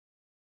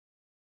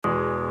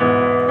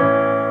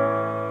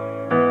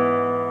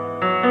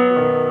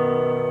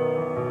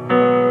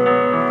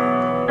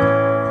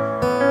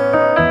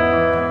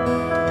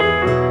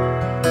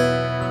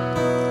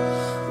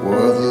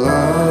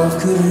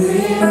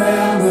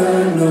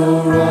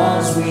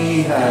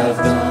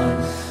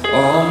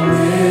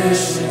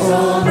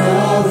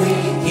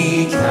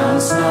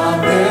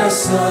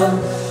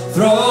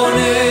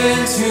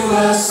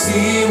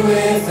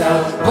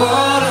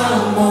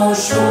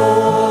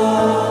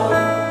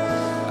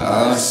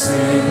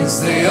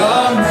sins, they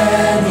are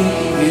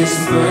many, His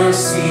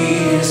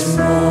mercy is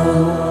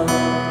more.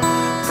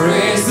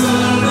 Praise the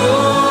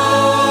Lord,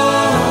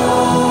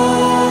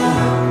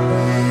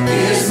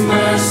 His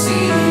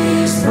mercy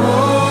is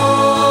more.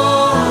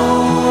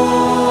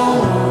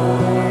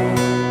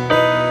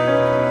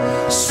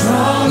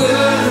 Stronger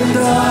than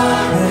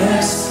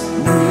darkness,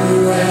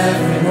 new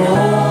every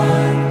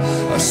morn.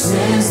 Our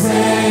sins,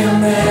 they are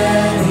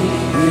many,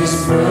 His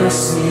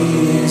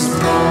mercy is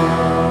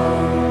more.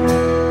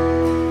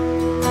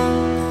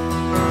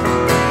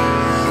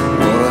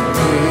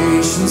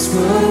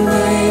 Good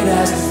wait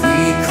as we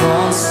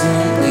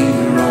constantly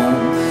roam.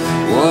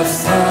 What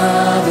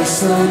Father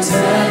so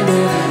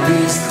tender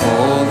is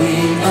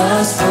calling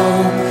us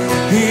home.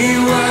 He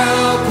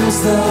welcomes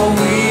the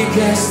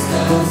weakest,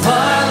 the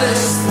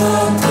vilest, the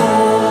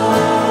poor.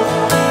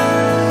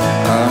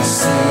 Our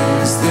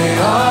sins, they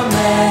are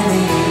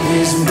many,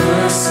 His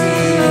mercy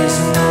is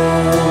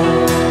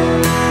more.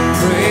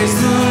 Praise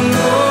the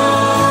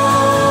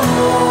Lord,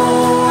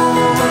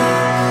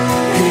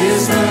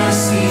 His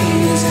mercy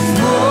is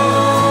more.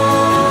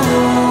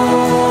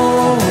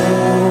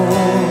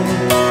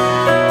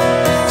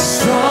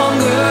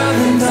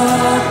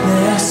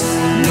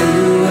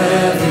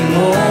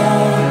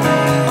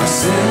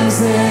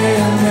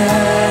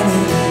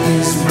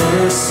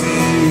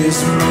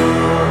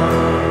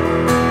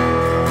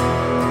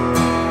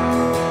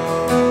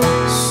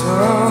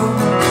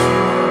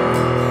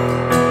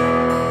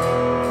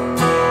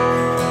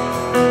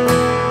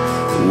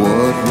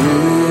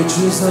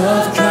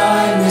 Of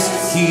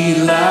kindness He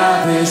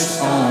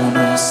lavished on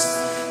us.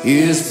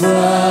 His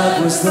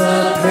blood was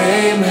the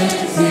payment,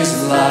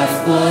 His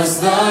life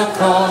was the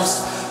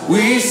cost.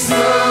 We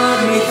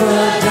stood neath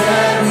the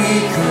debt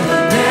we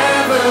could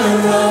never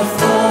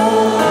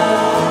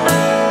afford.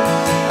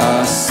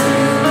 Our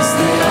sins,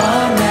 they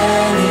are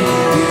many,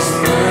 His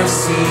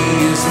mercy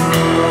is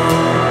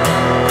more.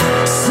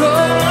 So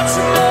much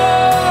more.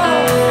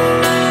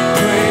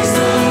 Praise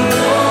the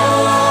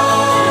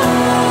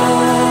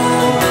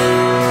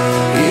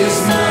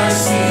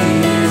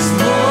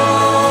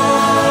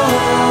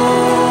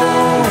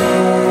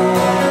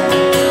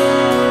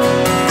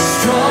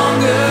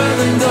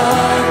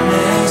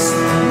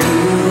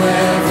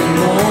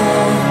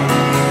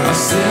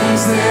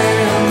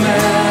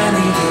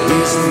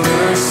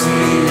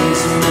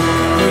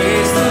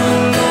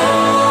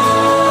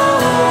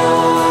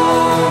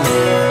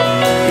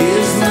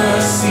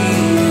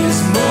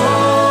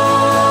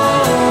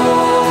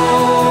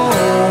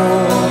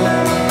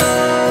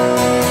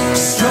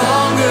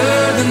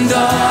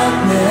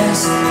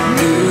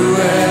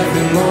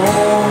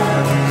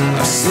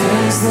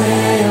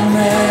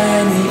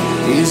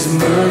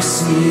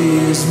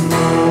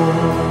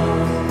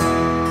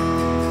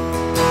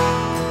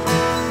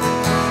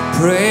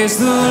Praise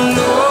the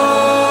Lord,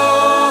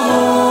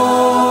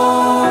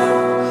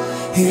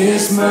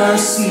 His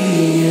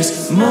mercy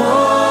is more.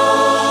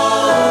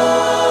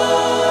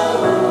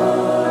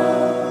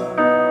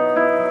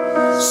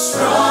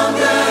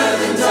 Stronger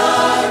than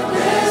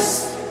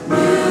darkness,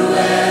 new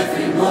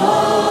every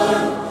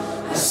morn.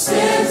 Our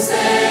sins,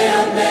 they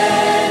are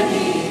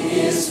many,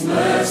 His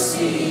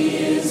mercy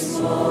is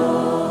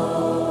more.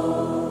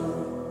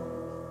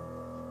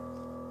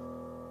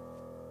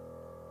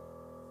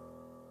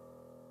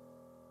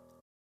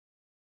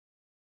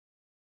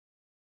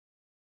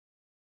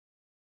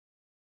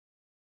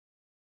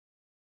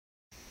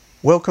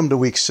 Welcome to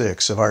week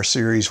 6 of our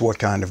series, What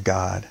Kind of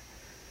God?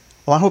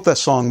 Well, I hope that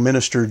song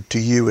ministered to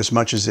you as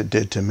much as it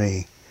did to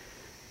me.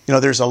 You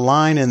know, there's a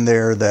line in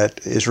there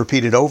that is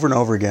repeated over and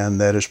over again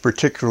that is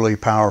particularly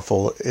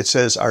powerful. It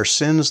says, our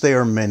sins, they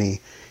are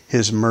many,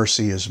 His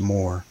mercy is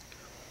more.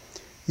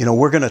 You know,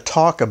 we're going to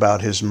talk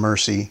about His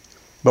mercy,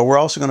 but we're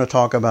also going to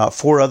talk about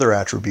 4 other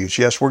attributes.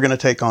 Yes, we're going to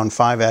take on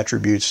 5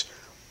 attributes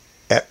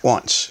at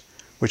once,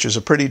 which is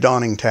a pretty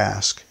daunting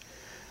task.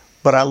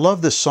 But I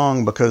love this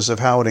song because of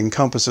how it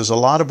encompasses a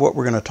lot of what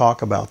we're going to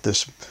talk about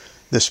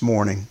this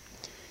morning.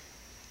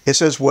 It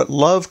says, what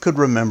love could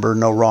remember,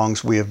 no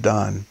wrongs we have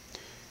done.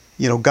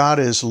 You know, God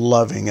is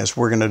loving, as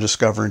we're going to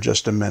discover in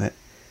just a minute.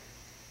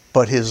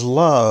 But His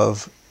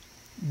love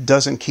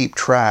doesn't keep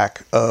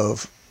track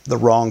of the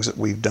wrongs that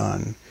we've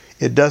done.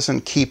 It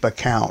doesn't keep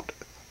account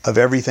of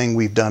everything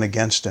we've done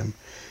against Him.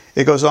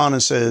 It goes on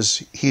and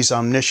says, He's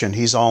omniscient,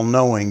 He's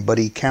all-knowing, but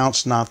He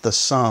counts not the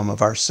sum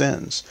of our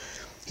sins.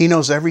 He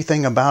knows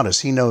everything about us.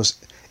 He knows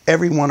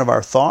every one of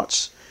our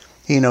thoughts.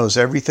 He knows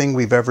everything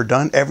we've ever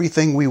done,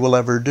 everything we will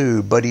ever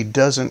do, but He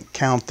doesn't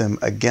count them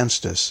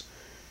against us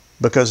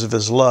because of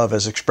His love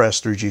as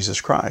expressed through Jesus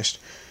Christ.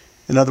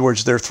 In other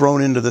words, they're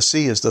thrown into the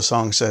sea, as the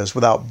song says,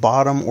 without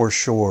bottom or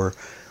shore.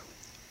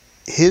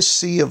 His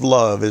sea of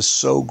love is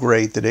so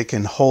great that it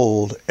can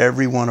hold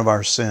every one of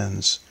our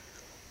sins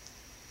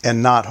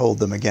and not hold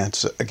them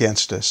against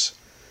us.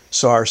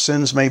 So our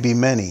sins may be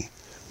many,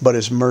 but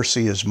His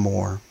mercy is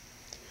more.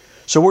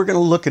 So we're going to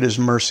look at His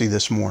mercy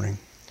this morning.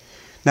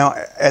 Now,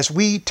 as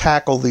we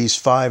tackle these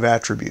 5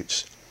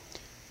 attributes,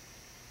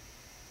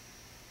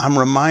 I'm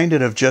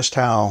reminded of just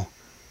how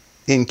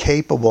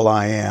incapable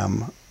I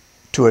am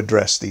to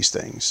address these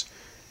things.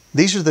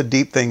 These are the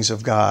deep things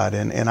of God,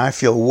 and I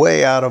feel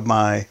way out of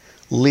my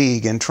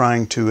league in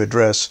trying to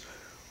address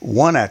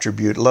one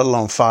attribute, let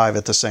alone 5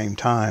 at the same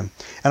time.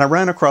 And I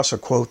ran across a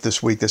quote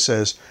this week that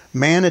says,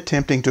 "Man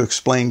attempting to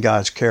explain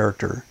God's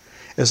character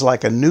is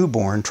like a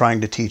newborn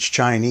trying to teach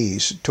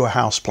Chinese to a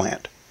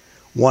houseplant.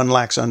 One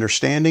lacks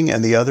understanding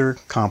and the other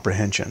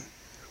comprehension."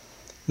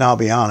 Now, I'll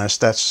be honest,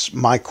 that's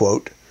my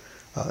quote.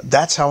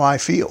 That's how I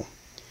feel.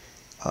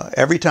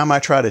 Every time I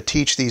try to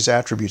teach these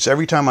attributes,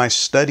 every time I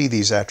study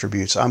these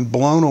attributes, I'm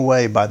blown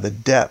away by the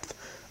depth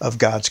of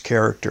God's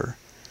character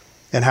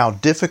and how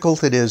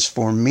difficult it is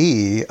for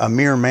me, a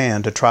mere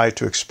man, to try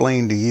to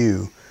explain to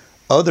you,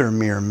 other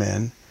mere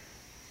men,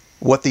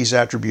 what these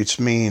attributes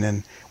mean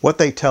and what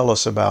they tell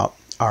us about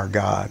our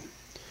God.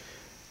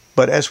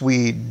 But as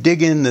we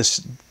dig in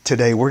this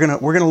today, we're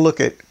gonna look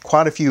at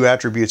quite a few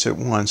attributes at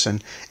once,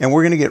 and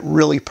we're gonna get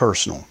really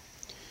personal.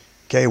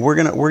 Okay, we're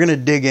gonna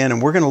dig in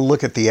and we're gonna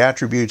look at the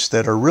attributes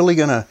that are really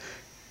gonna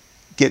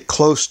get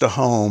close to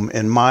home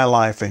in my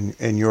life and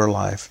in your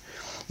life.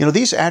 You know,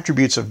 these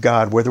attributes of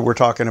God, whether we're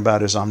talking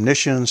about His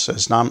omniscience,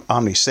 His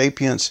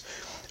omnisapience,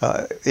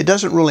 it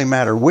doesn't really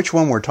matter which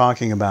one we're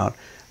talking about.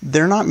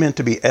 They're not meant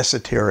to be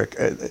esoteric,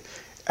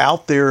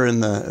 out there in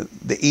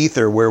the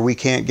ether where we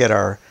can't get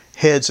our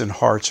heads and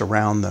hearts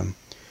around them.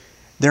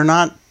 They're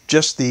not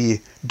just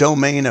the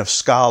domain of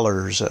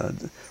scholars,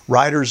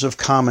 writers of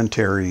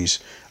commentaries,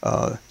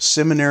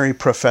 seminary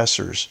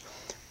professors,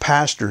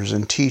 pastors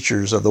and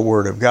teachers of the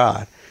Word of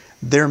God.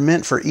 They're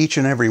meant for each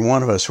and every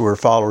one of us who are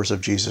followers of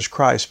Jesus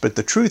Christ. But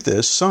the truth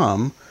is,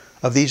 some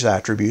of these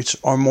attributes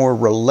are more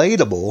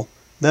relatable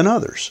than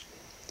others.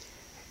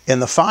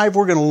 And the 5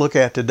 we're going to look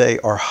at today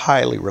are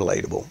highly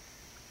relatable.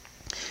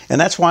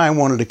 And that's why I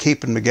wanted to keep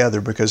them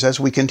together, because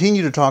as we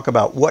continue to talk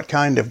about what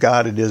kind of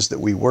God it is that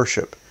we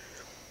worship,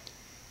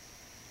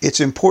 it's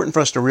important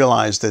for us to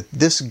realize that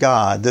this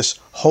God, this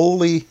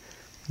holy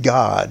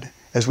God,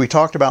 as we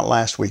talked about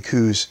last week,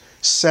 who's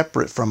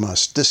separate from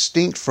us,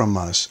 distinct from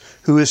us,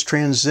 who is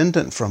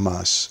transcendent from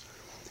us,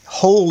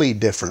 wholly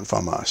different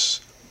from us,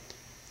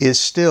 is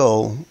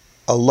still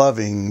a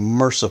loving,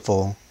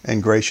 merciful,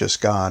 and gracious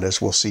God,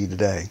 as we'll see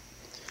today.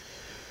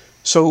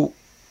 So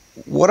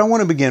what I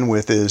want to begin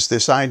with is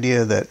this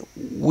idea that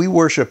we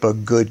worship a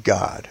good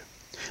God.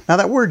 Now,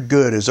 that word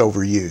good is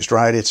overused,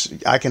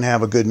 right? I can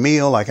have a good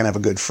meal, I can have a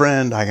good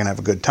friend, I can have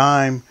a good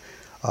time.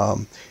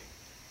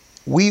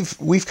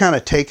 We've kind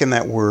of taken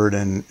that word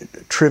and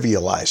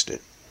trivialized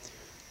it.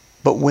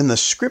 But when the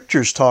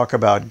scriptures talk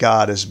about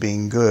God as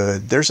being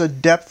good, there's a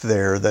depth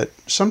there that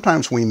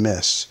sometimes we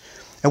miss.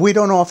 And we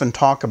don't often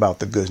talk about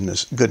the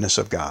goodness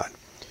of God.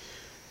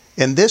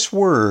 And this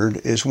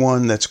word is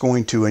one that's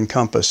going to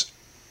encompass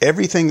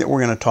everything that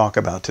we're going to talk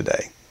about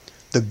today.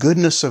 The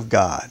goodness of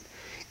God.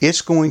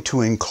 It's going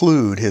to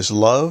include His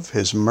love,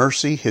 His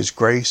mercy, His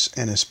grace,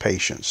 and His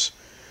patience.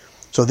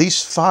 So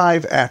these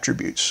 5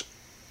 attributes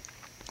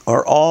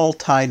are all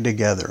tied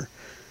together.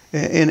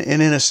 And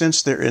in a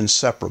sense, they're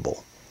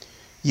inseparable.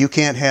 You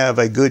can't have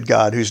a good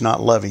God who's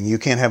not loving. You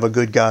can't have a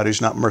good God who's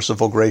not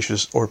merciful,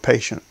 gracious, or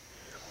patient.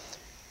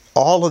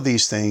 All of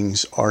these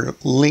things are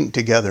linked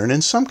together. And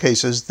in some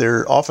cases,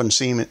 they're often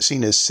seen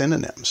as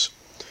synonyms.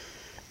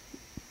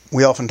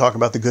 We often talk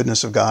about the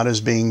goodness of God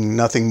as being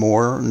nothing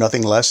more,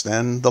 nothing less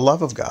than the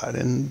love of God.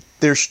 And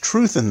there's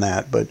truth in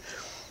that, but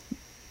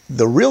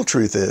the real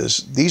truth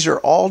is these are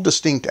all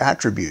distinct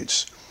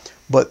attributes,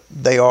 but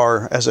they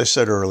are, as I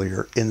said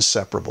earlier,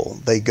 inseparable.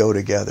 They go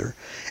together.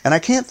 And I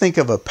can't think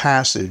of a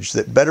passage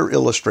that better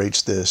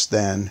illustrates this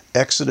than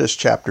Exodus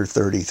chapter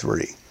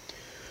 33.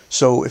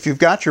 So if you've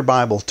got your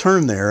Bible,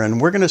 turn there,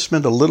 and we're going to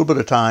spend a little bit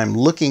of time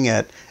looking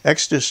at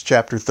Exodus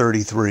chapter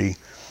 33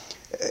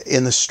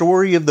 in the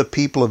story of the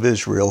people of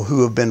Israel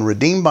who have been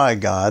redeemed by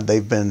God.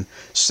 They've been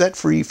set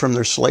free from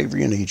their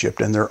slavery in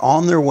Egypt, and they're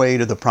on their way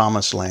to the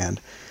promised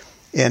land.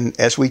 And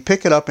as we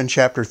pick it up in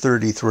chapter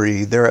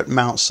 33, they're at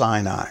Mount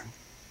Sinai,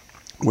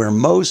 where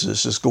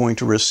Moses is going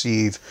to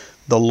receive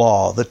the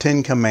law, the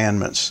 10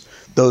 commandments,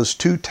 those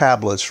 2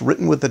 tablets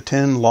written with the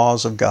 10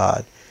 laws of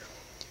God.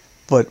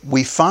 But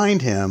we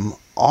find him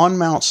on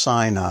Mount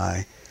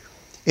Sinai,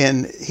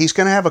 and he's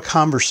going to have a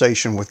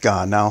conversation with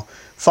God. Now,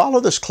 follow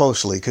this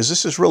closely, because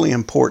this is really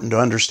important to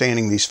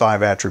understanding these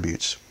 5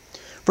 attributes.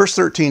 Verse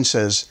 13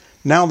 says,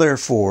 "Now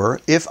therefore,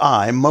 if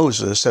I,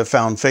 Moses, have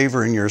found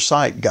favor in your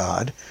sight,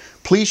 God,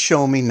 please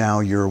show me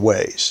now your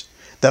ways,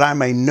 that I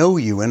may know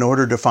you in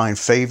order to find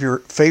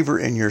favor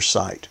in your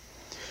sight."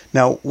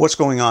 Now, what's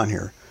going on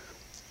here?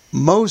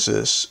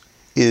 Moses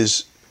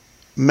is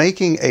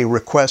making a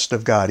request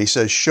of God. He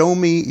says, "Show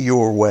me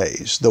your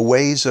ways, the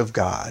ways of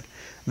God,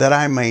 that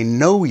I may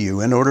know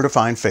you in order to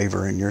find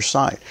favor in your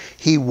sight."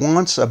 He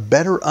wants a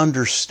better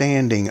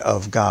understanding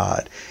of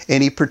God.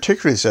 And he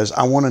particularly says,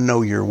 "I want to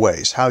know your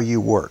ways, how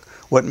you work,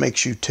 what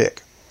makes you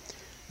tick."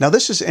 Now,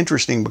 this is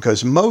interesting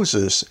because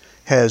Moses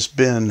has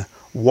been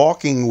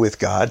walking with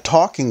God,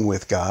 talking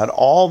with God,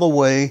 all the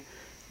way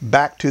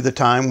back to the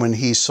time when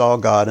he saw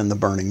God in the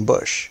burning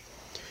bush.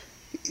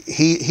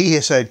 he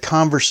has had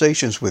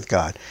conversations with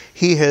God.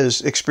 He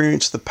has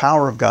experienced the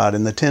power of God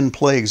in the 10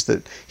 plagues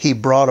that he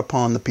brought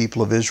upon the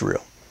people of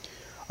Israel.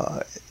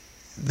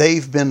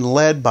 They've been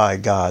led by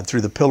God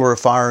through the pillar of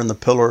fire and the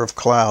pillar of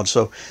cloud.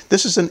 So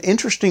this is an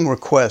interesting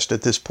request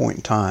at this point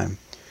in time,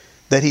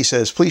 that he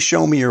says, please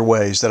show me your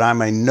ways that I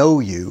may know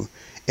you,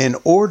 in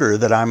order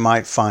that I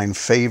might find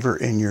favor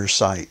in your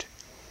sight.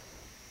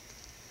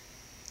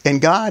 And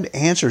God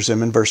answers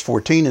him in verse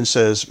 14 and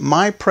says,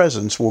 my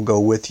presence will go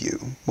with you.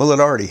 Well, it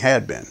already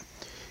had been.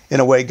 In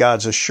a way,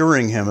 God's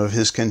assuring him of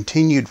his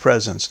continued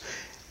presence.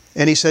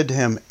 And he said to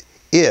him,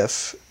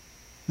 if,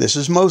 this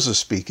is Moses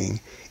speaking,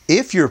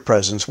 if your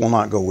presence will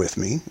not go with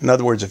me, in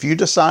other words, if you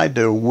decide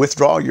to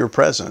withdraw your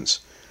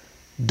presence,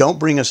 don't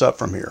bring us up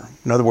from here.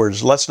 In other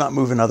words, let's not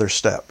move another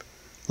step.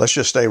 Let's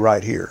just stay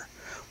right here.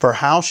 For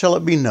how shall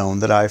it be known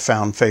that I have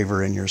found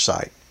favor in your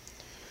sight?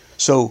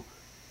 So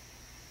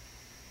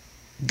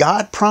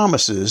God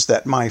promises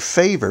that my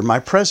favor, my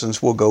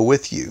presence will go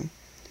with you,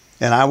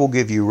 and I will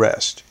give you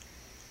rest.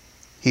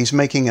 He's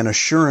making an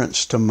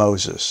assurance to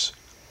Moses.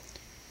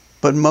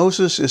 But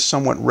Moses is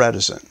somewhat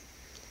reticent.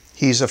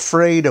 He's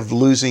afraid of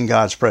losing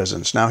God's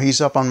presence. Now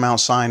he's up on Mount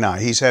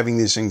Sinai. He's having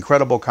these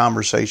incredible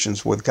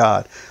conversations with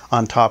God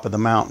on top of the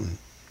mountain.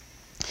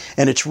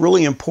 And it's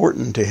really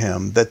important to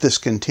him that this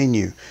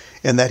continue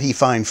and that he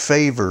find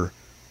favor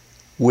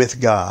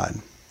with God.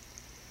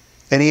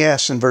 And he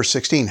asks in verse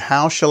 16,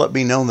 how shall it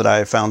be known that I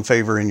have found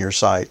favor in your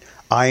sight,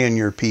 I and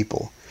your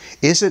people?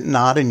 Is it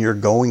not in your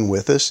going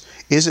with us?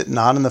 Is it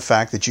not in the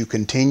fact that you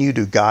continue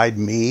to guide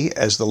me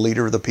as the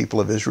leader of the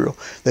people of Israel,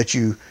 that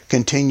you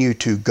continue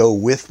to go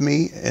with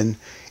me and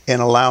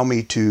allow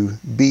me to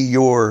be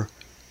your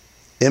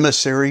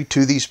emissary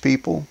to these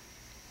people,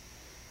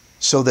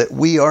 so that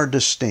we are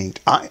distinct,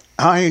 I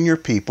and your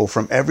people,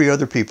 from every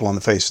other people on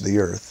the face of the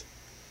earth?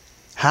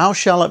 How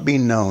shall it be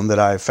known that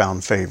I have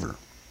found favor?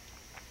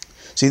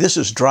 See, this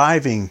is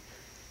driving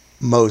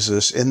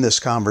Moses in this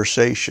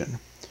conversation.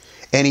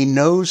 And he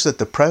knows that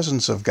the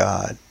presence of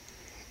God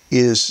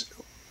is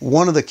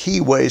one of the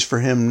key ways for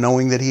him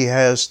knowing that he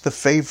has the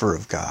favor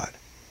of God.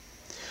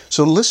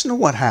 So listen to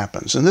what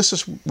happens. And this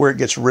is where it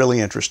gets really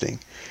interesting.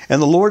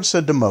 And the Lord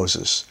said to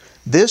Moses,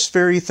 this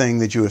very thing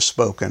that you have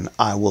spoken,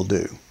 I will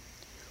do.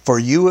 For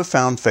you have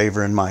found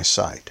favor in my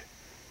sight,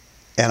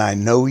 and I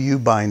know you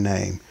by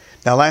name.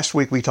 Now, last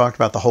week we talked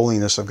about the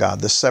holiness of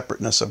God, the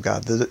separateness of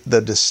God,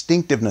 the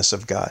distinctiveness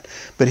of God.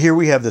 But here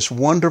we have this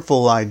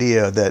wonderful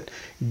idea that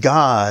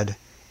God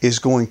is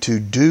going to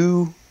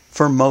do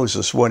for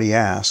Moses what he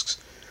asks.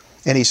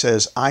 And he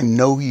says, I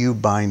know you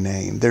by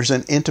name. There's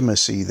an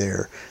intimacy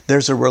there.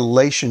 There's a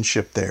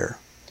relationship there.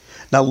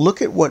 Now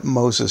look at what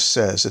Moses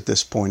says at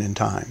this point in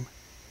time.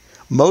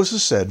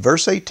 Moses said,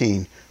 verse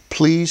 18,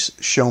 please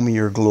show me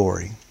your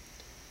glory.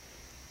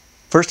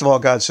 First of all,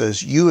 God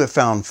says, you have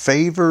found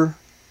favor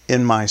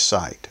in my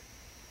sight.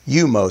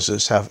 You,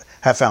 Moses, have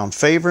found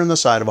favor in the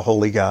sight of a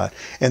holy God.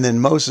 And then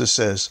Moses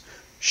says,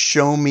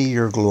 show me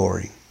your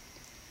glory.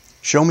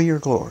 Show me your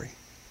glory.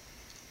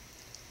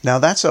 Now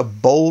that's a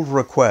bold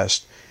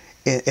request.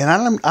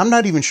 And I'm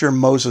not even sure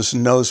Moses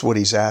knows what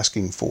he's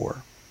asking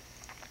for.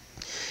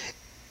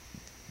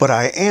 But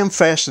I am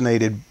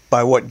fascinated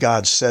by what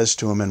God says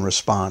to him in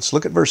response.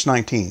 Look at verse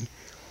 19.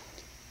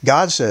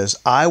 God says,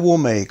 I will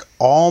make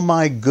all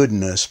my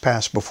goodness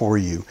pass before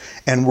you,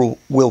 and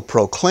will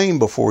proclaim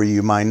before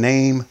you my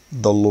name,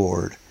 the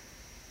Lord.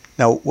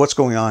 Now, what's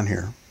going on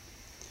here?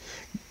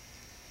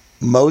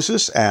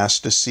 Moses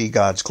asked to see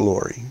God's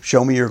glory.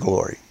 Show me your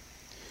glory.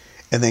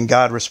 And then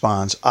God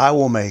responds, I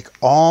will make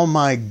all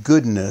my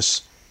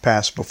goodness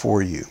pass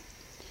before you.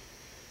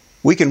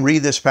 We can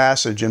read this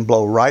passage and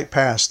blow right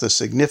past the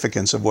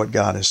significance of what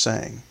God is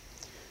saying.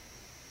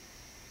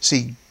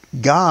 See,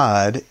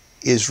 God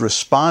is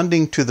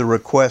responding to the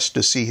request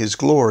to see his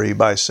glory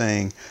by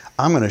saying,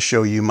 I'm going to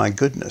show you my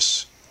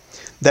goodness.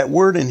 That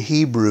word in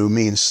Hebrew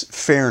means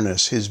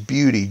fairness, his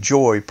beauty,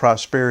 joy,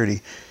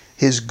 prosperity,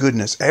 his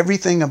goodness,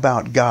 everything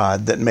about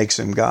God that makes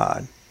him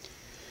God.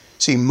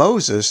 See,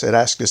 Moses had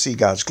asked to see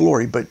God's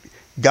glory, but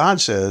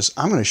God says,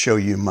 I'm going to show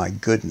you my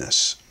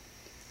goodness.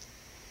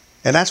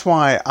 And that's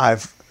why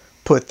I've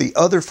put the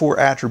other 4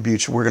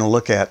 attributes we're going to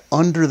look at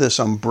under this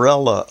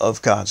umbrella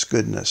of God's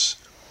goodness,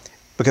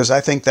 because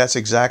I think that's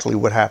exactly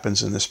what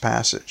happens in this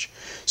passage.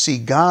 See,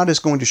 God is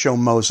going to show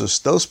Moses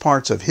those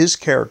parts of his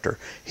character,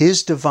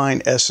 his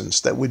divine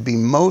essence that would be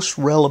most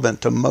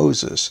relevant to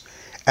Moses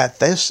at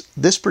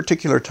this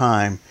particular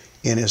time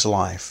in his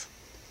life.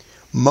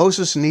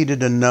 Moses needed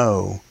to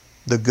know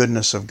the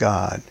goodness of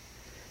God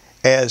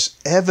as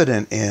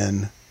evident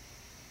in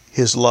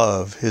his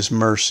love, his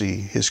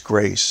mercy, his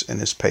grace, and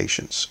his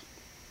patience.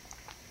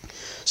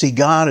 See,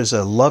 God is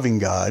a loving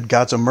God.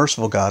 God's a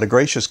merciful God, a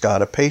gracious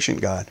God, a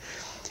patient God.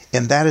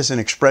 And that is an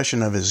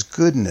expression of his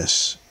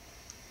goodness.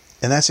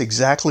 And that's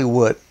exactly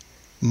what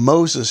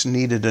Moses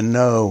needed to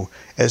know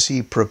as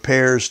he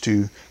prepares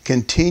to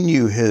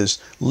continue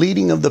his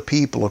leading of the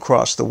people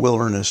across the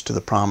wilderness to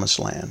the promised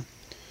land.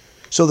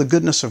 So the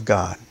goodness of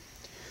God.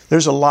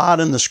 There's a lot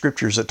in the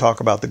scriptures that talk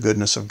about the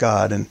goodness of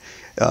God, and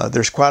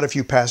there's quite a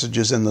few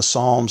passages in the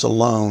Psalms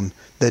alone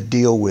that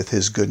deal with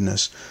his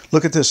goodness.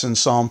 Look at this in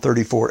Psalm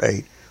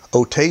 34:8.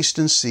 "Oh, taste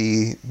and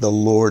see the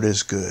Lord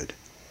is good."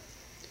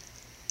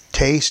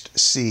 Taste,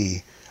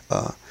 see.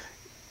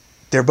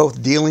 They're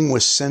both dealing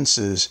with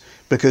senses,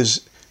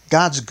 because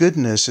God's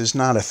goodness is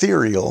not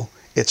ethereal.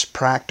 It's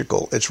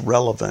practical. It's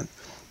relevant.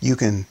 You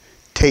can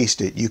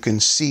taste it. You can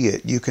see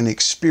it. You can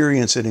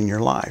experience it in your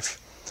life.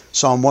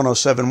 Psalm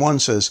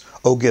 107:1 says,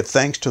 "Oh, give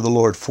thanks to the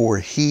Lord, for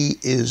he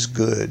is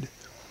good."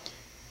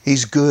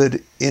 He's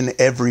good in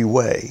every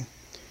way.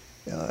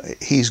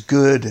 He's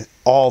good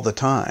all the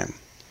time.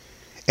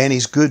 And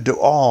he's good to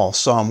all,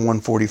 Psalm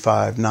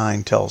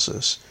 145:9 tells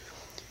us.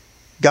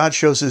 God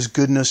shows his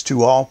goodness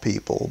to all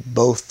people,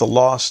 both the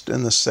lost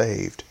and the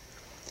saved,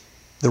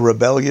 the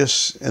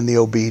rebellious and the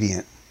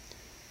obedient.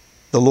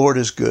 The Lord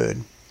is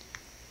good.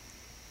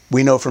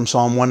 We know from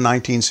Psalm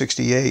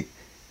 119:68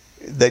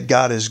 that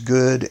God is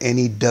good and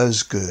he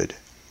does good.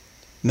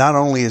 Not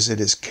only is it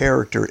his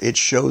character, it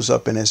shows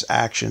up in his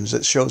actions,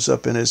 it shows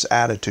up in his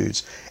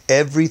attitudes.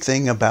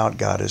 Everything about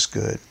God is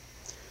good.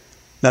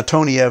 Now,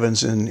 Tony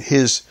Evans, in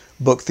his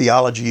book,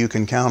 Theology You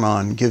Can Count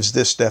On, gives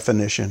this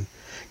definition.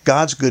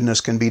 God's goodness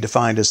can be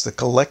defined as the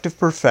collective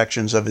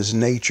perfections of his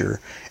nature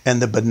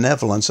and the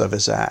benevolence of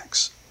his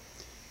acts.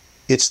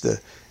 It's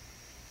the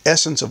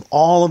essence of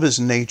all of his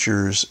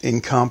natures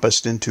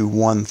encompassed into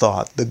one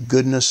thought, the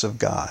goodness of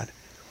God.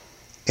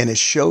 And it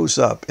shows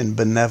up in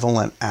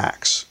benevolent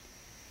acts.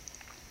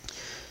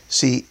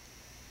 See,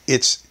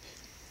 it's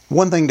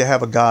one thing to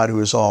have a God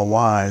who is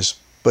all-wise,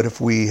 but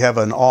if we have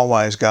an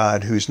all-wise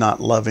God who's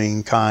not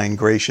loving, kind,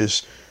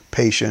 gracious,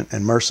 patient,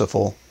 and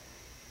merciful,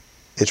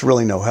 it's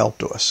really no help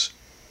to us,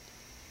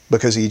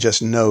 because he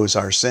just knows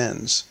our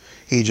sins.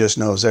 He just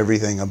knows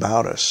everything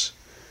about us.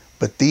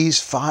 But these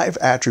 5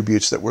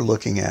 attributes that we're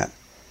looking at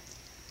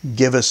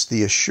give us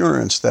the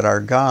assurance that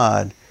our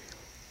God,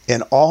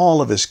 in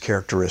all of his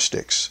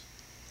characteristics,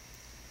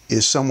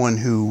 is someone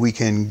who we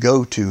can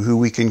go to, who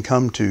we can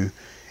come to,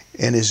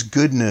 and his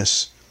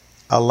goodness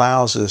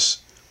allows us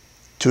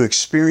to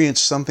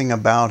experience something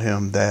about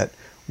him that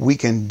we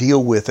can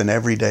deal with in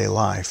everyday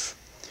life.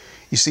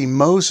 You see,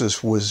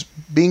 Moses was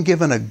being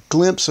given a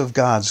glimpse of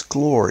God's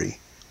glory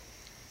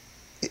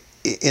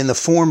in the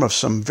form of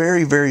some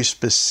very, very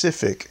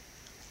specific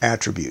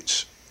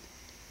attributes.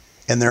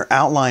 And they're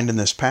outlined in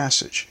this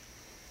passage.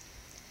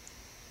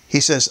 He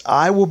says,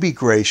 "I will be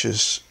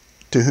gracious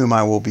to whom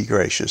I will be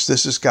gracious."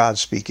 This is God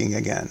speaking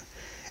again.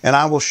 "And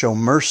I will show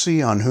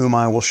mercy on whom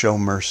I will show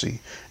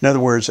mercy." In other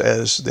words,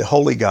 as the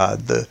holy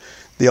God, the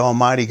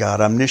almighty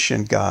God,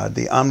 omniscient God,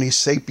 the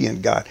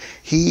omnisapient God,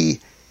 he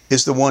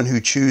is the one who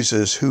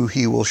chooses who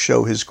he will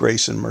show his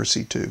grace and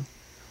mercy to.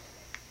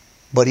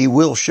 But he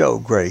will show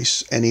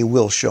grace and he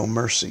will show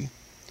mercy.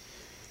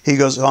 He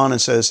goes on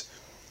and says,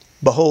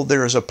 "Behold,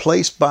 there is a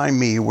place by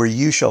me where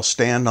you shall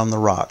stand on the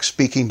rock,"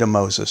 speaking to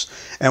Moses,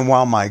 "and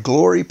while my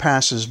glory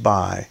passes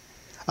by,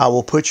 I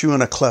will put you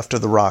in a cleft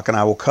of the rock, and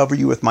I will cover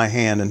you with my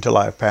hand until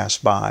I have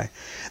passed by.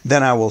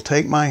 Then I will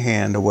take my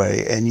hand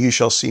away, and you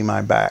shall see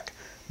my back,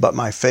 but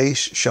my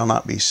face shall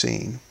not be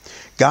seen."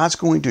 God's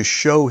going to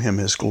show him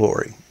his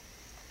glory.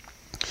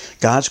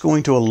 God's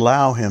going to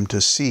allow him to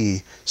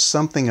see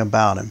something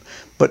about him.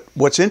 But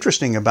what's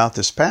interesting about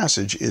this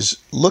passage is,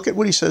 look at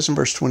what he says in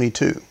verse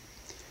 22.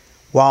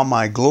 "While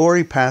my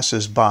glory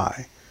passes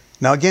by."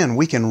 Now again,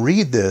 we can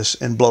read this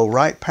and blow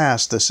right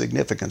past the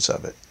significance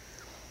of it.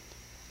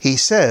 He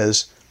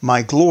says,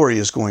 my glory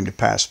is going to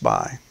pass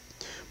by.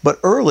 But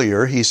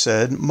earlier he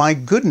said, my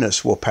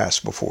goodness will pass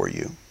before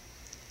you.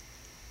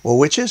 Well,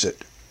 which is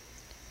it?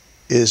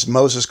 Is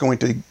Moses going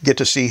to get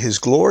to see his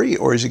glory,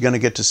 or is he going to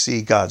get to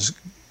see God's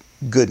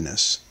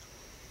goodness?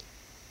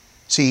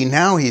 See,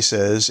 now he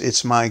says,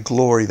 it's my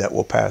glory that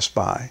will pass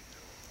by.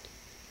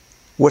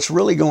 What's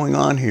really going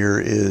on here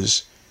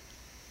is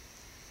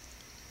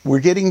we're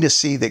getting to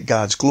see that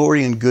God's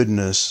glory and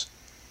goodness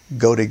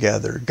go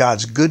together.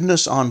 God's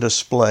goodness on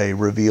display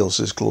reveals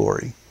his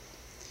glory.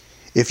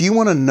 If you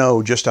want to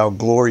know just how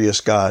glorious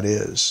God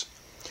is,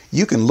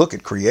 you can look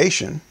at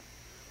creation.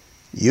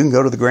 You can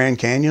go to the Grand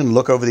Canyon,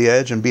 look over the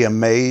edge and be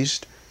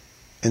amazed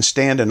and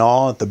stand in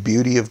awe at the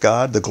beauty of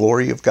God, the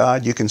glory of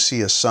God. You can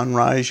see a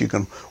sunrise. You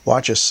can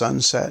watch a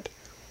sunset.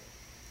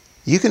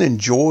 You can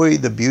enjoy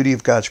the beauty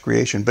of God's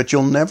creation, but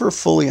you'll never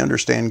fully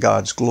understand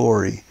God's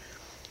glory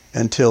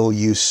until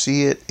you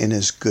see it in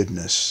his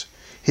goodness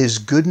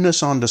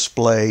on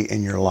display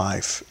in your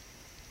life.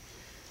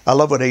 I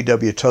love what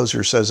A.W.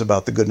 Tozer says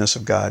about the goodness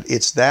of God.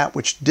 It's that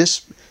which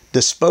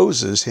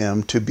disposes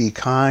him to be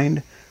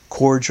kind,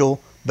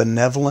 cordial,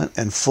 benevolent,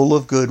 and full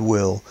of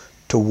goodwill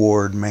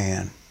toward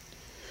man.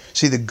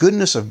 See, the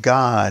goodness of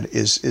God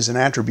is an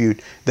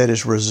attribute that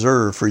is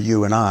reserved for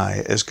you and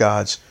I as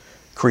God's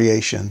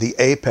creation, the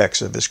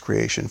apex of his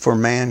creation, for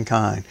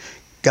mankind.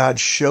 God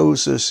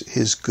shows us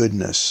his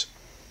goodness,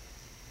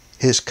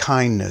 his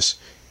kindness,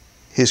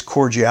 his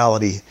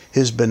cordiality,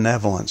 his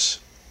benevolence.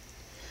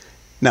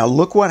 Now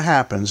look what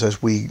happens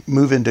as we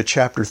move into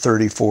chapter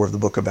 34 of the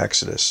book of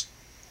Exodus.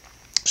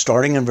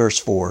 Starting in verse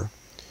 4,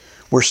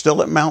 we're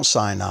still at Mount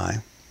Sinai,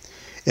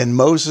 and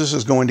Moses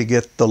is going to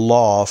get the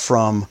law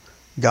from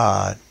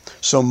God.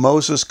 So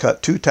Moses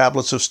cut 2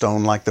 tablets of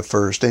stone like the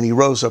first, and he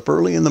rose up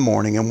early in the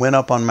morning and went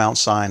up on Mount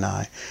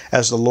Sinai,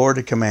 as the Lord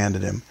had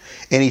commanded him.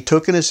 And he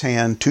took in his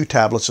hand 2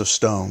 tablets of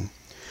stone.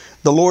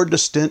 The Lord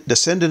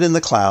descended in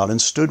the cloud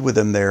and stood with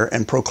him there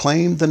and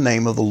proclaimed the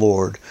name of the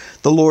Lord.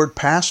 The Lord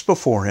passed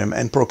before him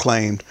and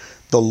proclaimed,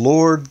 the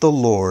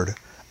Lord,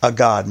 a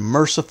God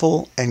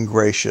merciful and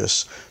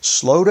gracious,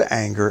 slow to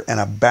anger and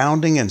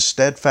abounding in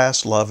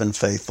steadfast love and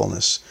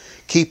faithfulness,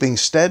 keeping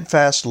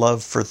steadfast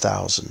love for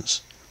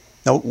thousands.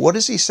 Now, what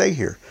does he say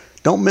here?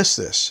 Don't miss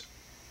this.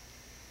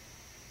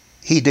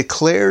 He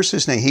declares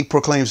his name. He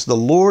proclaims the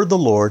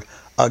Lord,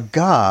 a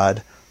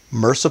God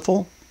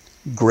merciful,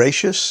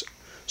 gracious,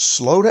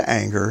 slow to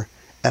anger,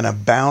 and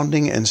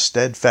abounding in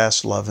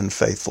steadfast love and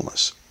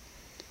faithfulness.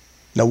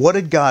 Now, what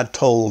had God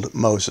told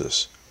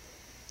Moses?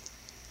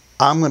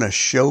 I'm going to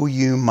show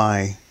you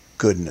my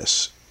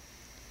goodness.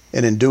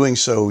 And in doing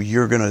so,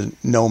 you're going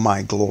to know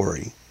my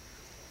glory.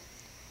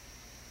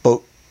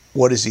 But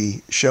what does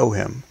he show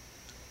him?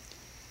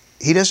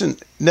 He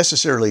doesn't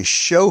necessarily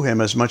show him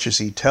as much as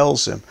he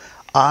tells him,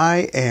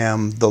 I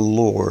am the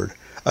Lord,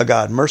 a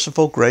God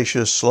merciful,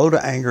 gracious, slow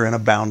to anger, and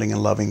abounding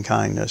in loving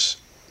kindness.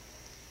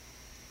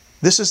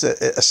 This is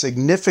a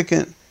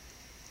significant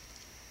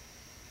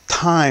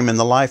time in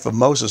the life of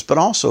Moses, but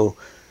also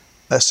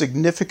a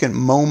significant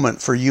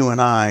moment for you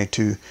and I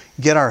to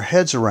get our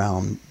heads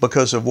around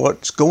because of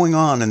what's going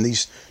on in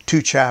these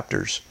 2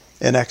 chapters,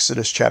 in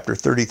Exodus chapter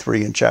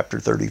 33 and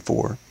chapter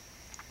 34.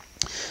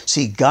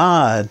 See,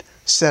 God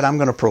said, I'm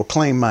going to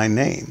proclaim my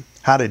name.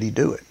 How did he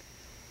do it?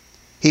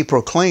 He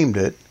proclaimed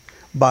it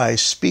by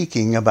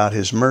speaking about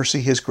his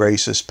mercy, his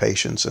grace, his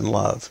patience, and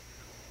love.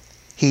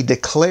 He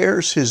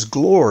declares his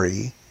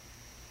glory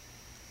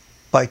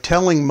by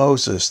telling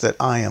Moses that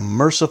I am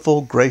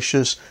merciful,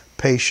 gracious,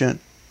 patient,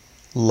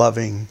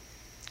 loving,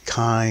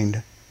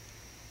 kind,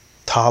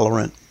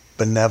 tolerant,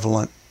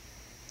 benevolent.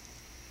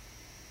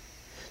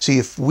 See,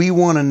 if we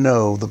want to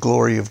know the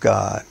glory of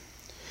God,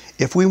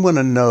 if we want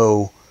to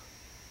know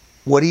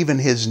what even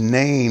his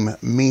name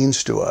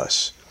means to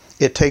us,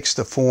 it takes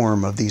the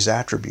form of these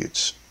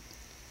attributes.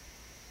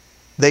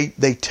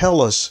 They tell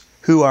us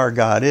who our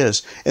God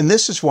is. And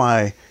this is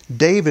why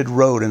David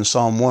wrote in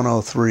Psalm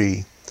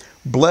 103,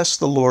 bless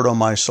the Lord, O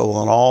my soul,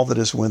 and all that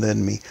is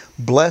within me.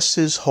 Bless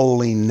his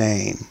holy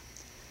name.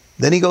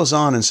 Then he goes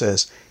on and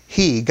says,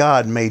 he,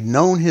 God, made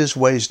known his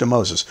ways to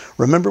Moses.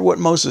 Remember what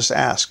Moses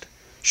asked,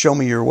 show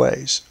me your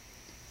ways.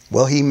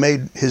 Well, he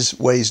made his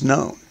ways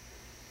known,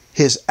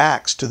 his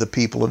acts to the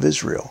people of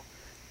Israel.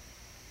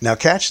 Now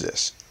catch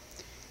this.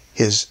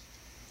 His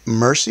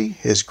mercy,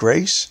 his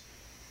grace,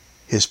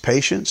 his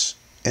patience,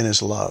 and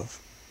his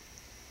love.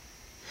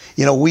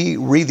 You know, we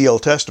read the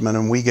Old Testament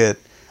and we get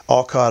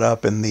all caught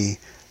up in the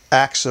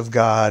acts of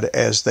God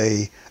as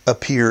they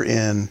appear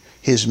in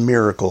his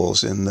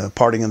miracles, in the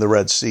parting of the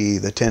Red Sea,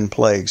 the 10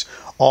 plagues,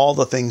 all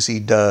the things he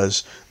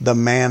does, the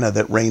manna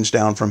that rains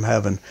down from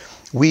heaven.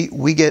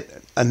 We get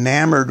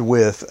enamored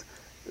with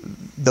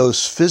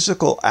those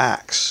physical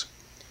acts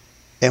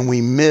and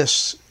we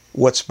miss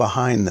what's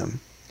behind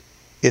them.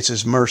 It's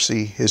his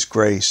mercy, his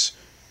grace,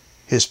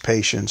 his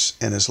patience,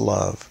 and his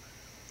love.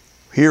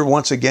 Here,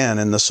 once again,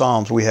 in the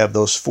Psalms, we have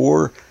those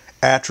 4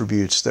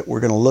 attributes that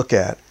we're going to look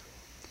at.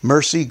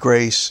 Mercy,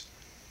 grace,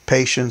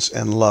 patience,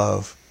 and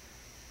love,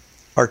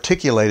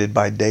 articulated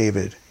by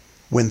David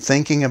when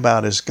thinking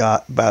about his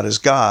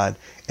God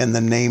and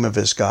the name of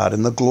his God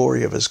and the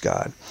glory of his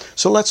God.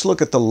 So let's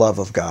look at the love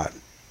of God,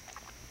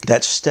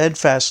 that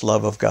steadfast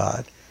love of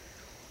God.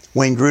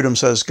 Wayne Grudem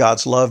says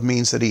God's love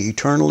means that he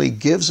eternally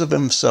gives of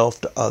himself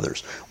to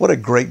others. What a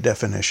great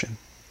definition.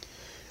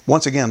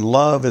 Once again,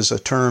 love is a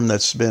term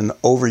that's been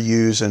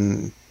overused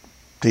and,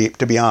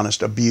 to be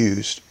honest,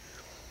 abused.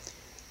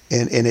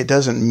 And it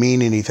doesn't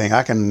mean anything.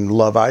 I can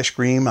love ice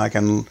cream. I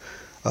can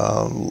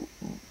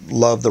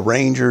love the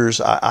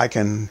Rangers. I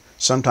can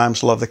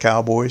sometimes love the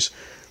Cowboys.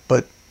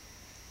 But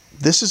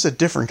this is a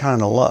different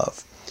kind of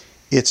love.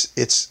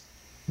 It's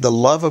the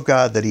love of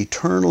God that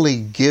eternally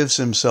gives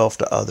himself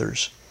to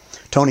others.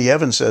 Tony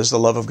Evans says the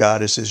love of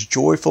God is his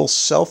joyful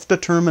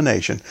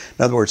self-determination.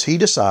 In other words, he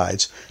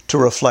decides to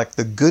reflect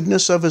the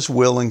goodness of his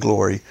will and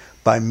glory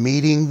by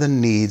meeting the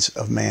needs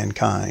of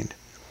mankind,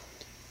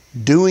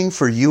 doing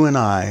for you and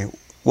I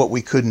what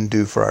we couldn't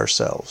do for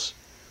ourselves.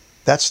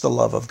 That's the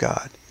love of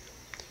God.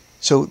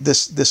 So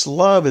this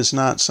love is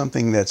not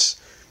something that's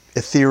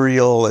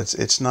ethereal.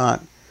 It's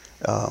not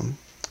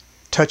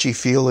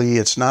touchy-feely.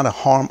 It's not a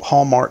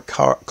Hallmark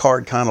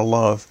card kind of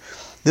love.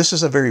 This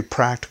is a very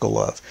practical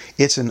love.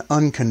 It's an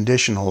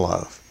unconditional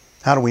love.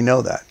 How do we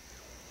know that?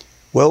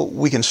 Well,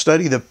 we can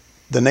study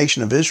the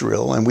nation of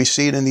Israel, and we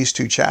see it in these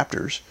 2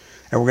 chapters.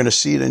 And we're going to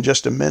see it in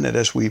just a minute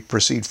as we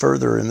proceed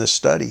further in this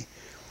study,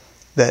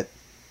 that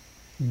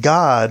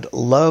God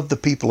loved the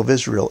people of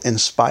Israel in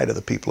spite of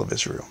the people of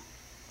Israel.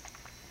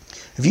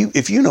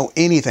 If you know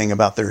anything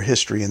about their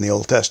history in the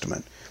Old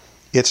Testament,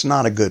 it's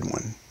not a good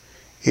one.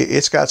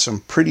 It's got some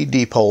pretty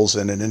deep holes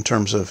in it in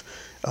terms of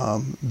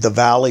the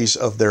valleys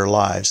of their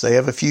lives. They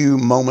have a few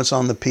moments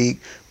on the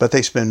peak, but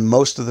they spend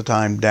most of the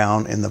time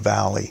down in the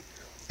valley.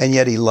 And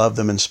yet he loved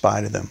them in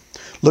spite of them.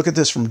 Look at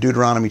this from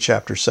Deuteronomy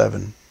chapter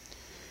 7.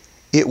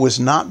 It was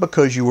not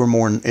because you were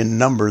more in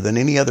number than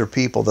any other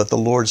people that the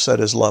Lord set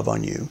his love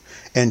on you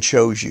and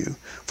chose you,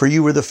 for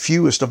you were the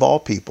fewest of all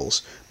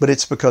peoples, but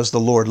it's because the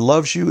Lord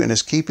loves you and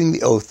is keeping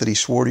the oath that he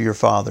swore to your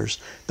fathers,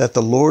 that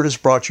the Lord has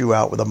brought you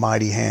out with a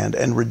mighty hand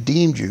and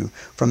redeemed you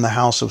from the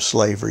house of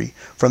slavery,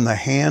 from the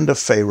hand of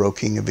Pharaoh,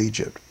 king of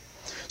Egypt.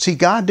 See,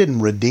 God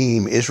didn't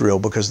redeem Israel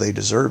because they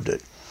deserved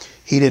it.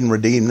 He didn't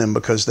redeem them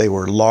because they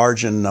were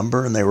large in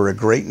number and they were a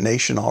great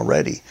nation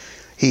already.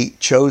 He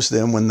chose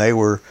them when they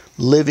were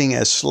living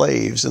as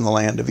slaves in the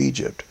land of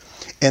Egypt,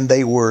 and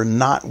they were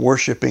not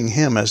worshiping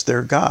him as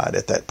their God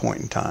at that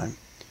point in time.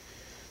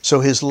 So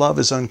his love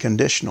is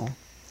unconditional,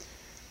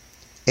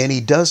 and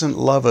he doesn't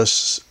love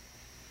us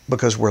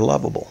because we're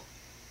lovable.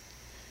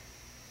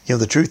 You know,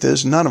 the truth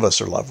is, none of us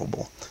are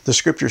lovable. The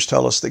scriptures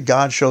tell us that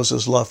God shows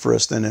his love for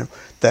us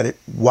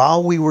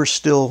while we were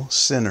still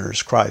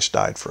sinners, Christ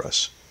died for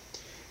us.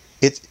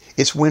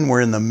 It's when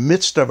we're in the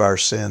midst of our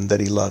sin that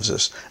he loves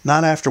us,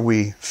 not after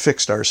we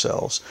fixed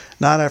ourselves,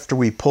 not after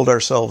we pulled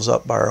ourselves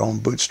up by our own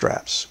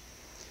bootstraps.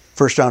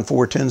 1 John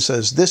 4:10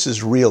 says, this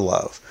is real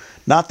love,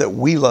 not that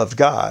we loved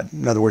God,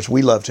 in other words,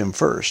 we loved him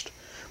first,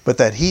 but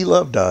that he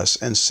loved us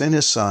and sent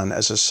his Son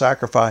as a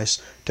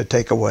sacrifice to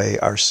take away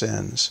our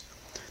sins.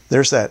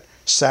 There's that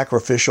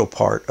sacrificial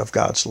part of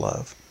God's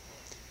love.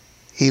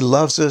 He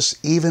loves us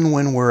even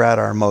when we're at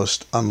our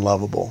most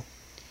unlovable.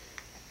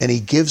 And he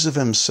gives of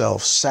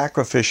himself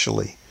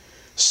sacrificially,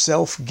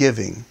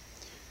 self-giving.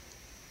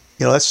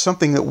 You know, that's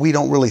something that we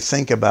don't really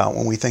think about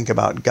when we think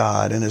about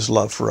God and his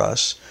love for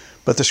us.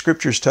 But the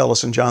scriptures tell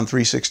us in John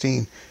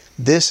 3:16,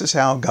 this is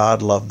how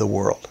God loved the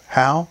world.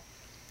 How?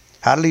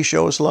 How did he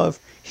show his love?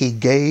 He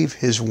gave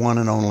his one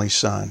and only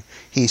Son.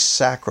 He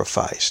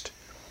sacrificed.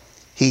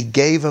 He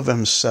gave of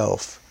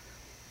himself,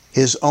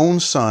 his own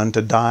Son,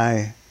 to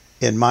die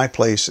in my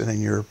place and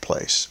in your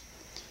place.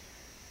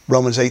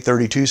 Romans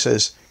 8:32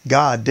 says,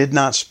 God did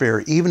not spare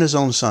even his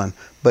own Son,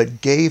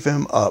 but gave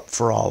him up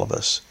for all of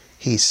us.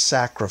 He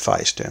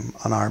sacrificed him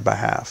on our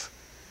behalf.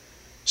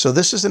 So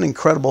this is an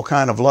incredible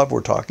kind of love we're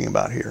talking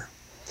about here.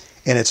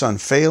 And it's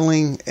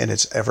unfailing and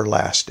it's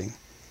everlasting.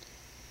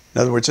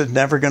 In other words, it's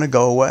never going to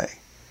go away.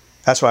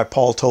 That's why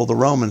Paul told the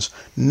Romans,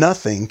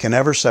 nothing can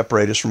ever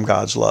separate us from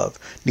God's love.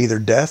 Neither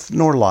death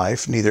nor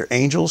life, neither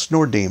angels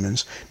nor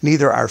demons,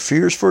 neither our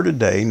fears for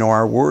today nor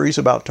our worries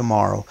about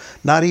tomorrow,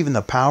 not even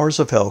the powers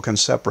of hell can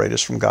separate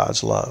us from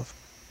God's love.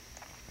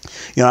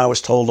 You know, I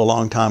was told a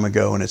long time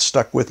ago, and it's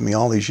stuck with me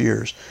all these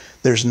years,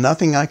 there's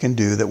nothing I can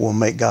do that will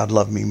make God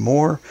love me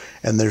more,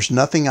 and there's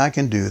nothing I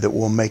can do that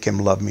will make him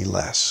love me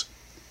less.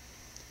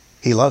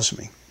 He loves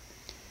me.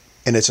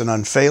 And it's an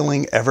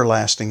unfailing,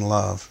 everlasting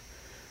love.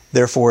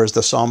 Therefore, as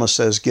the psalmist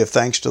says, give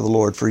thanks to the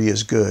Lord, for he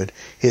is good.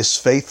 His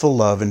faithful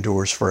love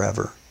endures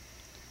forever.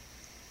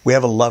 We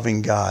have a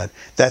loving God.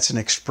 That's an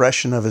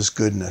expression of his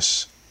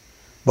goodness.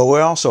 But we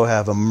also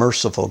have a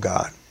merciful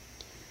God.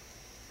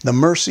 The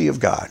mercy of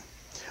God.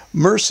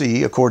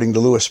 Mercy, according to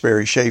Louis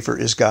Sperry Schaeffer,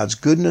 is God's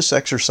goodness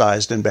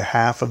exercised in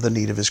behalf of the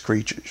need of his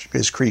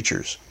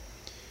creatures.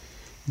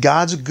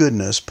 God's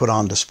goodness put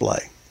on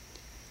display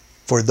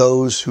for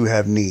those who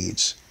have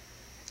needs.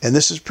 And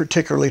this is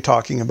particularly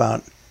talking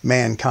about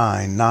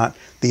mankind, not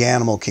the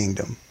animal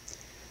kingdom.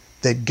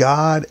 That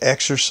God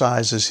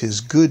exercises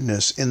his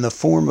goodness in the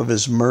form of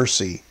his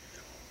mercy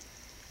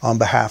on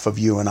behalf of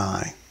you and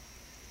I.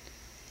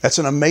 That's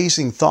an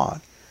amazing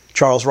thought.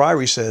 Charles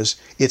Ryrie says,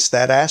 it's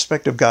that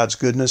aspect of God's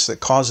goodness that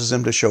causes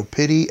him to show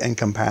pity and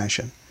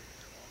compassion.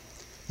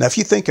 Now, if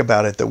you think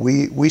about it, that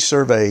we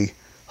serve a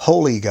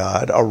holy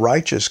God, a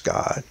righteous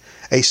God,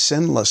 a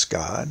sinless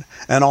God,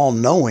 an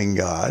all-knowing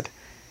God,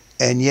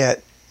 and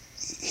yet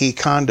he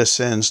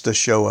condescends to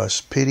show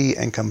us pity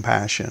and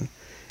compassion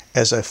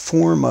as a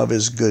form of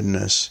his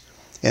goodness,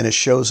 and it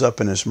shows up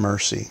in his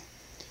mercy.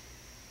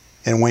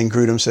 And Wayne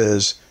Grudem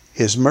says,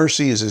 his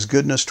mercy is his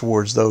goodness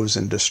towards those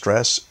in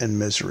distress and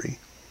misery.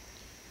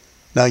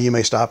 Now you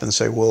may stop and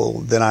say, well,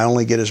 then I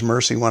only get his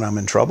mercy when I'm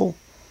in trouble?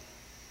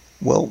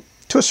 Well,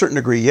 to a certain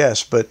degree,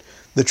 yes, but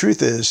the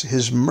truth is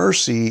his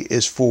mercy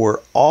is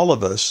for all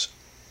of us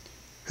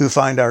who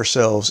find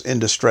ourselves in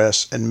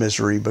distress and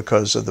misery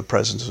because of the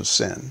presence of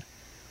sin.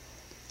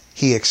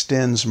 He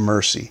extends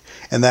mercy,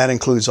 and that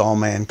includes all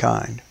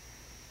mankind.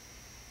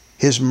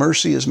 His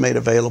mercy is made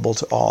available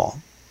to all,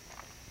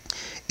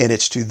 and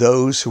it's to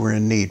those who are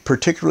in need,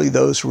 particularly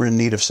those who are in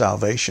need of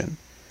salvation.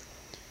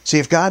 See,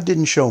 if God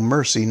didn't show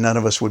mercy, none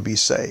of us would be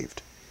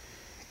saved.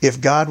 If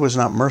God was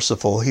not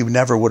merciful, he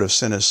never would have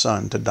sent his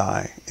Son to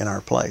die in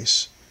our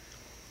place.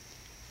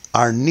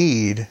 Our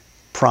need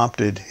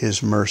prompted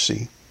his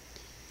mercy.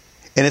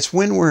 And it's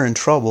when we're in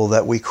trouble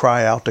that we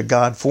cry out to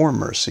God for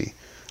mercy.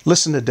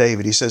 Listen to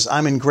David. He says,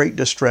 I'm in great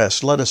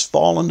distress. Let us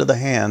fall into the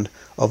hand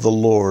of the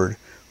Lord,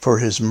 for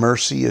his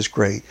mercy is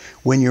great.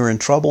 When you're in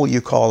trouble,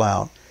 you call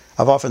out.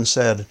 I've often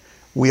said,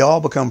 we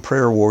all become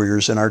prayer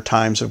warriors in our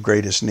times of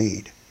greatest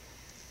need.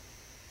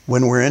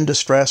 When we're in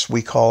distress,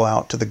 we call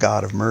out to the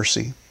God of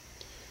mercy.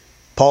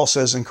 Paul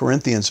says in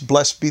Corinthians,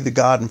 "Blessed be the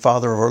God and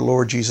Father of our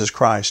Lord Jesus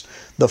Christ,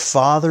 the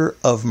Father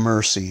of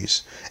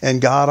mercies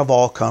and God of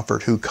all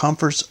comfort, who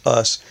comforts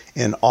us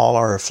in all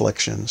our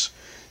afflictions."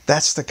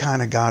 That's the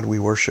kind of God we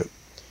worship.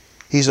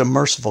 He's a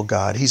merciful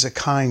God. He's a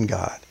kind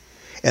God.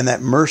 And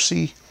that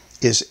mercy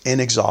is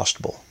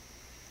inexhaustible.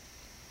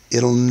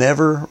 It'll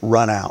never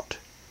run out.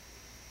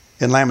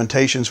 In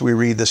Lamentations we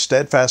read, "The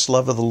steadfast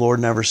love of the Lord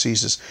never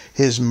ceases.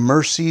 His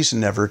mercies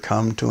never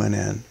come to an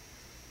end."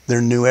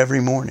 They're new every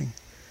morning.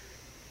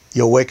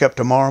 You'll wake up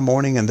tomorrow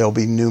morning and there'll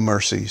be new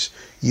mercies.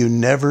 You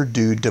never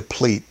do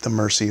deplete the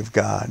mercy of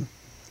God.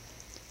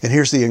 And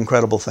here's the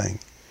incredible thing.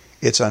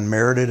 It's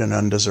unmerited and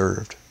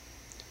undeserved.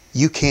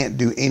 You can't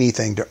do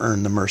anything to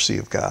earn the mercy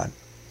of God.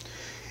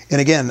 And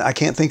again, I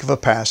can't think of a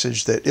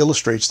passage that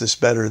illustrates this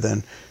better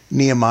than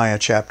Nehemiah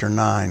chapter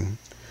 9.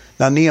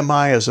 Now,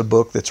 Nehemiah is a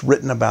book that's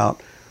written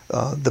about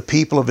the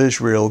people of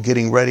Israel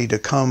getting ready to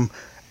come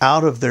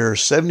out of their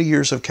 70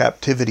 years of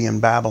captivity in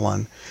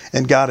Babylon,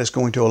 and God is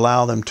going to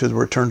allow them to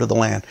return to the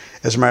land.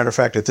 As a matter of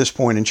fact, at this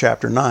point in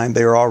chapter 9,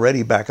 they are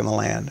already back in the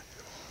land.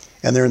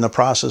 And they're in the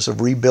process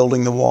of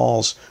rebuilding the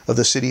walls of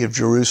the city of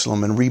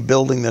Jerusalem and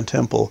rebuilding the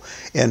temple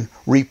and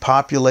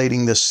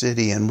repopulating the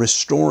city and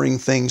restoring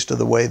things to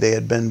the way they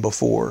had been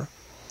before.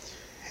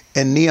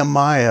 And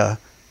Nehemiah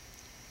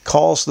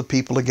calls the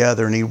people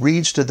together and he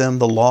reads to them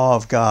the law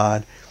of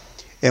God.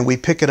 And we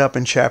pick it up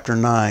in chapter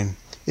 9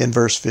 in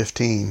verse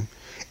 15.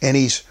 And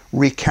he's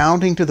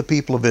recounting to the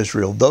people of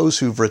Israel, those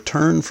who've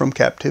returned from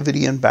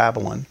captivity in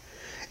Babylon,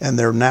 and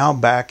they're now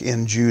back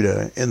in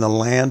Judah, in the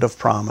land of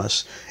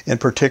promise, and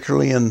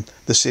particularly in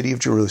the city of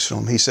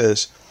Jerusalem. He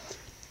says,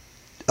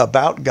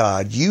 about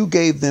God, "You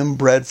gave them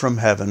bread from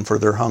heaven for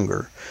their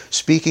hunger."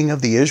 Speaking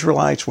of the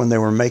Israelites when they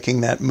were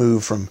making that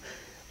move from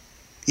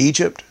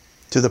Egypt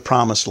to the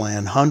promised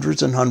land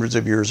hundreds and hundreds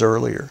of years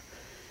earlier.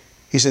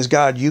 He says,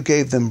 "God, you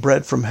gave them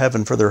bread from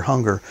heaven for their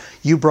hunger.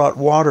 You brought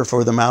water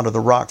for them out of the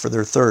rock for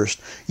their thirst.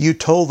 You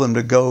told them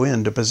to go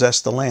in to possess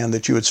the land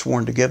that you had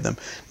sworn to give them."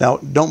 Now,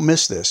 don't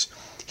miss this.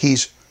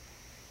 He's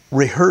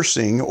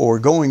rehearsing or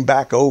going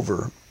back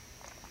over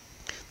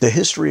the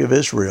history of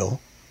Israel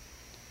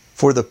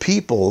for the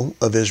people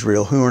of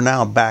Israel who are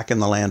now back in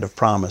the land of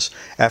promise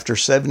after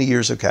 70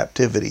 years of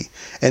captivity.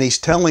 And he's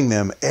telling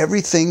them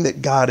everything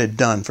that God had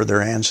done for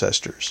their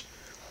ancestors.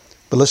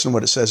 But listen to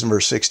what it says in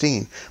verse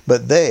 16.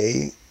 "But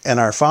they and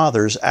our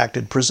fathers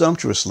acted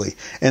presumptuously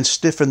and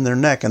stiffened their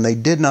neck, and they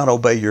did not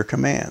obey your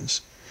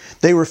commands.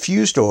 They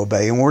refused to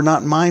obey and were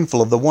not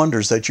mindful of the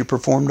wonders that you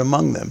performed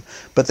among them,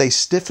 but they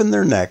stiffened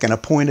their neck and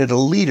appointed a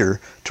leader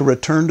to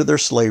return to their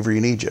slavery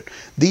in Egypt."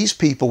 These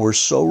people were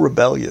so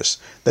rebellious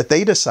that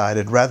they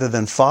decided, rather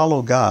than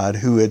follow God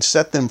who had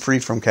set them free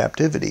from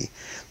captivity,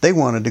 they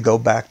wanted to go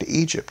back to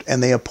Egypt,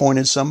 and they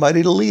appointed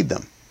somebody to lead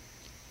them.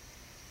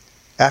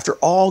 After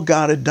all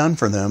God had done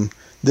for them,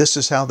 this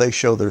is how they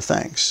show their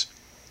thanks.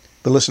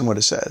 But listen what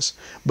it says.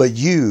 "But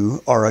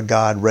you are a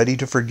God ready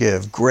to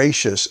forgive,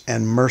 gracious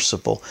and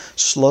merciful,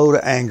 slow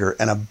to anger,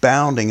 and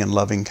abounding in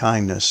loving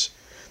kindness."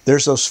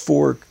 There's those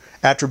four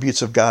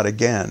attributes of God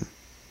again,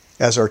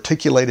 as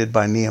articulated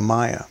by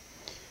Nehemiah,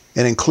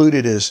 and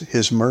included is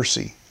his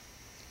mercy.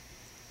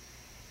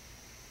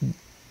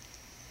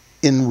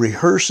 In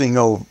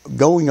rehearsing,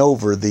 going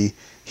over the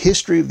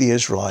history of the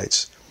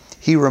Israelites,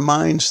 he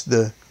reminds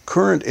the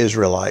current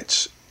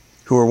Israelites,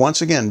 who are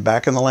once again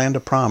back in the land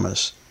of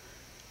promise,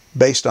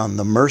 based on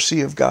the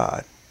mercy of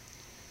God.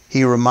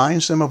 He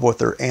reminds them of what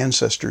their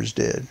ancestors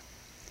did.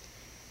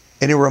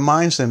 And he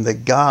reminds them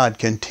that God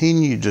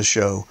continued to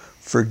show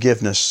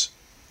forgiveness,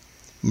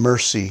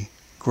 mercy,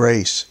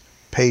 grace,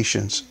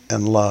 patience,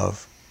 and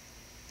love,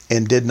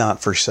 and did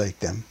not forsake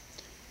them.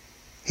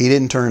 He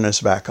didn't turn his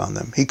back on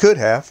them. He could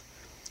have.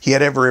 He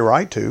had every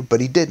right to,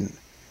 but he didn't,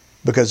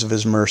 because of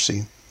his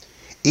mercy.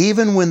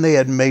 Even when they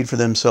had made for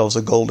themselves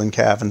a golden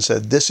calf and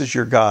said, "This is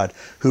your God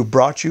who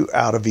brought you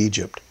out of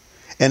Egypt,"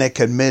 and had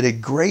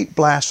committed great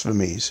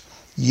blasphemies,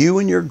 you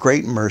in your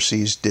great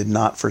mercies did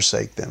not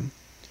forsake them.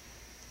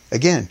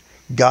 Again,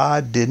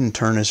 God didn't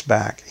turn his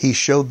back. He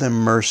showed them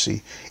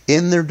mercy.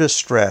 In their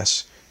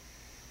distress,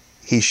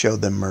 he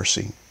showed them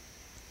mercy.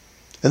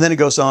 And then it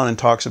goes on and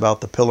talks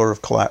about the pillar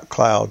of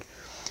cloud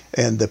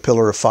and the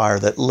pillar of fire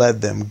that led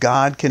them.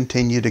 God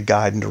continued to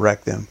guide and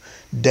direct them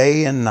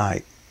day and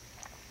night.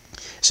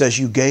 It says,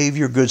 "You gave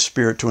your good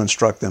spirit to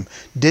instruct them,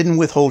 didn't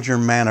withhold your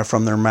manna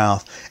from their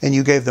mouth, and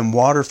you gave them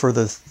water for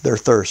their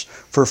thirst.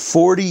 For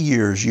 40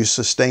 years you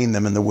sustained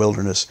them in the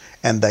wilderness,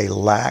 and they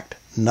lacked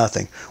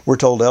nothing." We're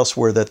told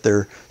elsewhere that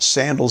their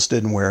sandals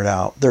didn't wear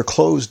out, their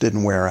clothes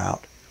didn't wear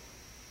out.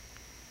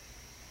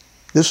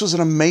 This was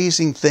an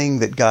amazing thing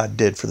that God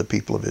did for the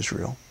people of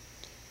Israel.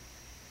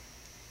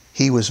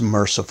 He was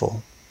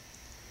merciful,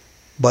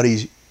 but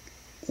he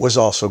was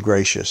also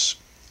gracious,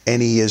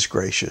 and he is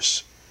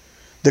gracious.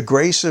 The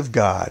grace of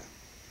God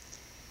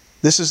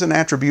This is an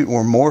attribute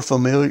we're more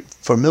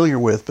familiar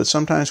with, but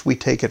sometimes we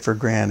take it for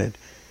granted.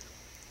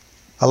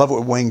 I love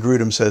what Wayne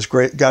Grudem says,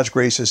 God's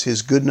grace is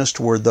His goodness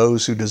toward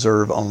those who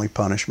deserve only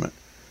punishment.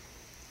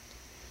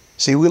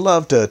 See, we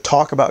love to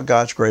talk about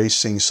God's grace,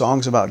 sing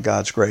songs about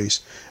God's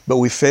grace, but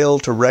we fail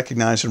to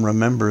recognize and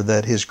remember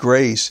that His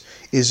grace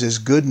is His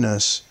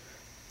goodness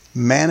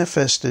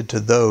manifested to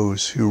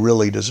those who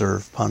really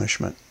deserve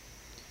punishment.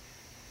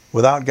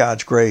 Without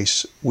God's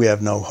grace, we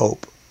have no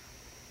hope.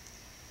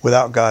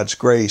 Without God's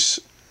grace,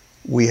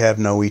 we have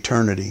no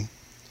eternity.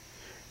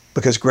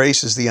 Because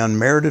grace is the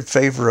unmerited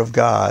favor of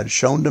God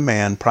shown to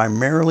man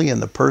primarily in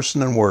the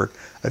person and work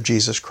of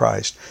Jesus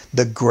Christ.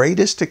 The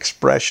greatest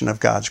expression of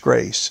God's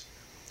grace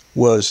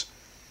was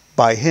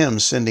by Him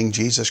sending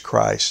Jesus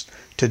Christ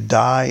to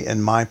die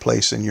in my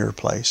place and your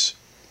place.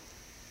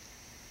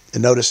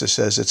 And notice it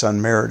says it's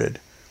unmerited.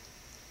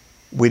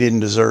 We didn't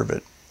deserve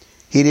it.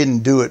 He didn't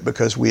do it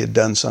because we had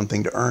done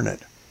something to earn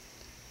it.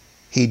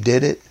 He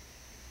did it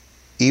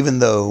even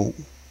though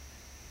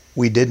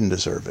we didn't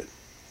deserve it.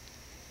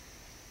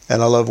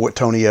 And I love what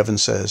Tony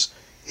Evans says.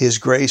 His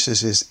grace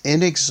is His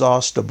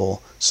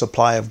inexhaustible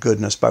supply of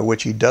goodness by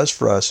which He does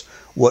for us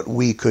what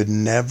we could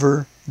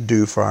never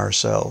do for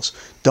ourselves.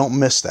 Don't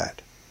miss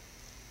that.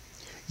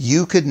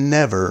 You could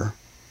never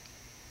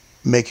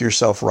make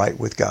yourself right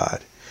with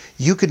God.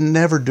 You could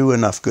never do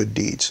enough good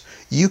deeds.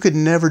 You could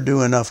never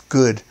do enough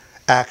good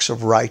acts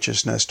of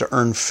righteousness to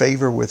earn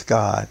favor with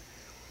God,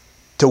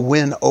 to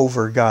win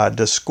over God,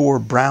 to score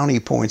brownie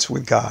points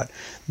with God.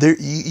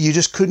 You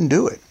just couldn't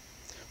do it.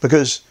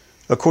 Because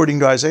according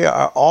to Isaiah,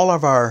 all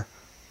of our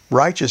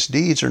righteous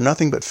deeds are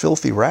nothing but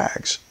filthy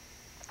rags.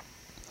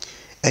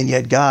 And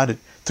yet God,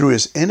 through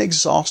His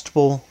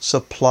inexhaustible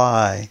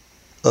supply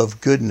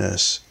of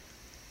goodness,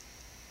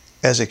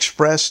 as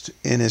expressed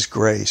in His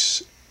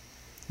grace,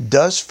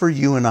 does for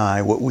you and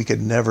I what we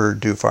could never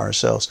do for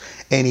ourselves.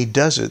 And He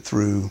does it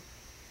through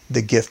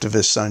the gift of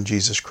His Son,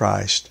 Jesus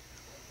Christ.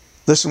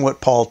 Listen what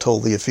Paul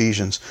told the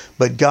Ephesians.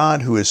 But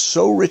God, who is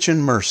so rich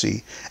in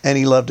mercy, and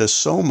He loved us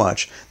so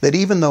much, that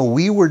even though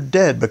we were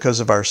dead because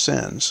of our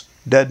sins,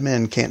 dead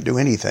men can't do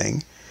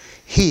anything,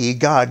 He,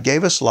 God,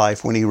 gave us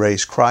life when He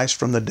raised Christ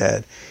from the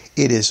dead.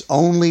 It is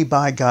only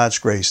by God's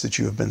grace that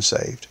you have been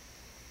saved.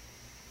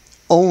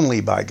 Only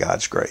by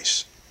God's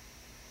grace.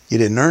 You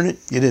didn't earn it.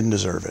 You didn't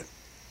deserve it.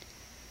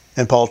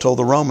 And Paul told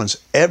the Romans,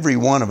 every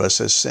one of us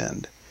has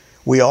sinned.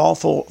 We all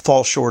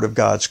fall short of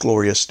God's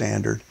glorious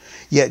standard.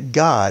 Yet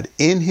God,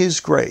 in His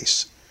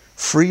grace,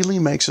 freely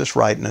makes us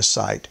right in His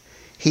sight.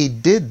 He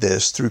did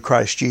this through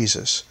Christ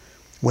Jesus,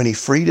 when He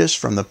freed us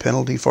from the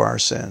penalty for our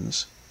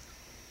sins.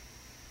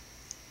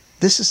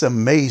 This is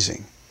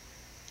amazing,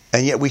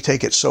 and yet we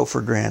take it so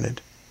for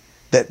granted,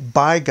 that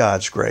by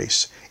God's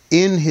grace,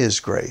 in His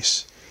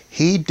grace,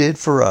 He did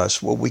for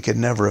us what we could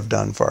never have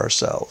done for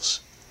ourselves.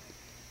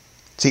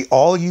 See,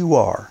 all you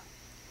are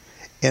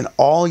and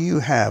all you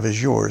have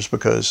is yours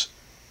because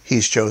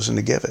He's chosen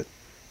to give it.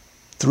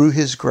 Through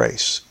His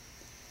grace,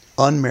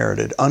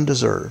 unmerited,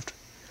 undeserved.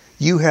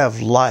 You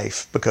have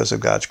life because of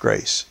God's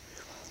grace.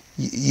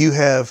 You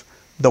have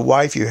the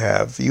wife you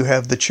have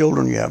the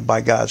children you have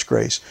by God's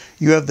grace.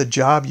 You have the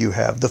job you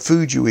have, the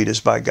food you eat is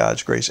by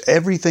God's grace.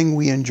 Everything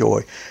we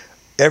enjoy,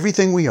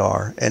 everything we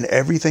are, and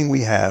everything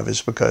we have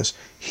is because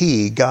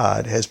He,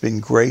 God, has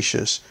been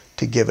gracious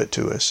to give it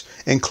to us,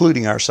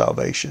 including our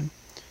salvation.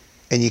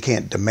 And you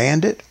can't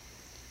demand it,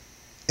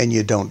 and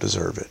you don't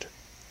deserve it.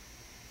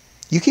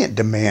 You can't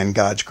demand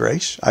God's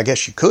grace. I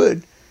guess you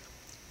could,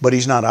 but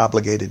He's not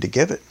obligated to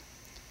give it.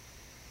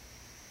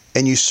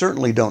 And you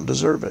certainly don't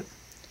deserve it.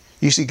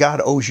 You see,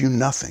 God owes you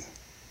nothing.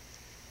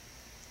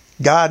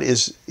 God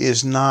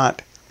is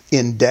not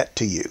in debt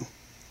to you.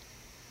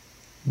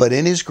 But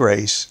in His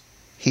grace,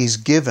 He's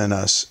given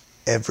us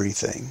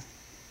everything.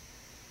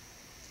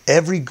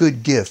 Every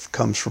good gift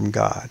comes from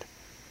God.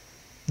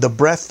 The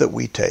breath that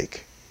we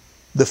take,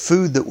 the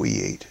food that we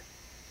eat,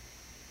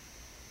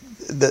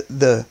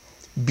 the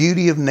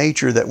beauty of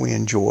nature that we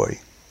enjoy,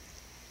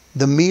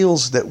 the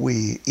meals that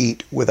we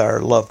eat with our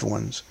loved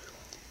ones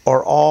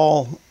are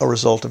all a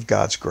result of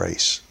God's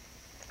grace.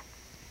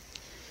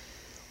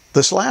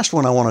 This last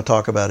one I want to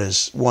talk about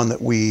is one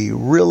that we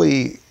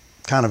really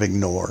kind of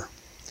ignore.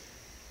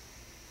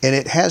 And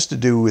it has to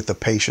do with the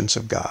patience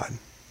of God.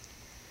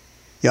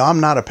 You know, I'm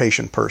not a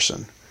patient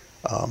person.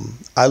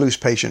 I lose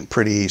patience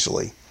pretty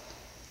easily.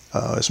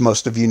 As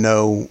most of you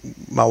know,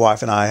 my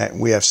wife and I,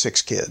 we have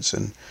 6 kids.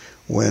 And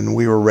when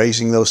we were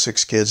raising those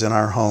 6 kids in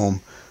our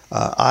home,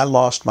 I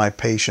lost my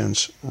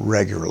patience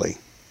regularly.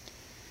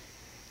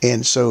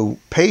 And so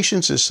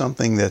patience is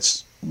something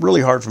that's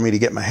really hard for me to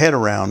get my head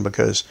around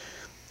because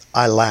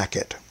I lack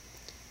it.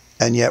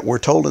 And yet we're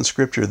told in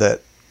Scripture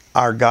that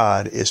our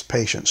God is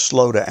patient,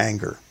 slow to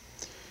anger.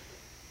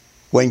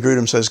 Wayne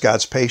Grudem says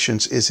God's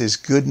patience is His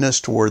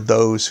goodness toward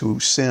those who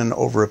sin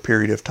over a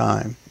period of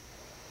time.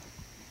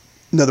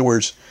 In other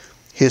words,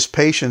 His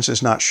patience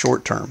is not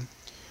short-term.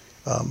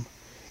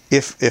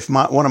 If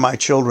one of my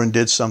children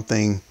did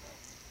something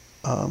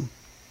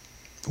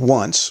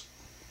once,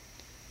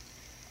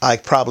 I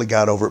probably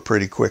got over it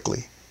pretty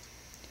quickly.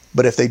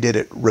 But if they did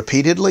it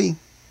repeatedly,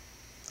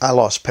 I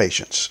lost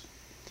patience.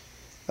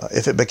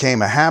 If it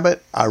became a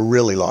habit, I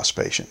really lost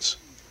patience.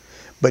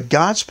 But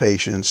God's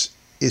patience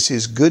is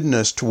His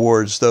goodness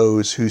towards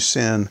those who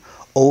sin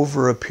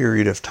over a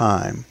period of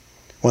time.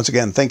 Once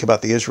again, think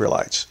about the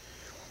Israelites.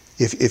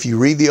 If you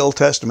read the Old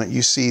Testament,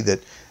 you see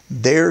that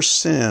their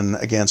sin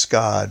against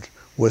God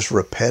was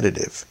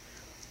repetitive,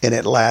 and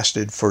it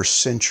lasted for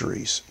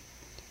centuries.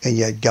 And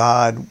yet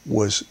God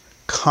was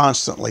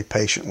constantly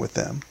patient with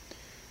them.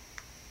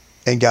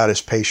 And God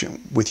is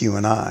patient with you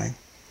and I.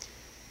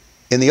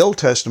 In the Old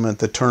Testament,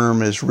 the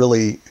term is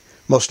really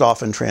most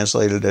often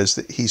translated as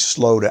that He's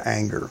slow to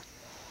anger.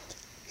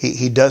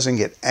 He doesn't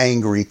get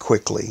angry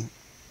quickly.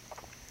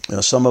 You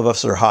know, some of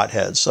us are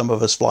hotheads. Some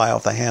of us fly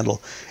off the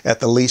handle at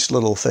the least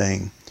little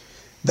thing.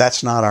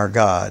 That's not our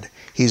God.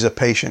 He's a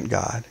patient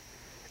God.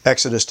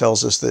 Exodus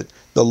tells us that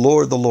the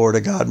Lord,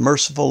 a God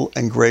merciful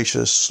and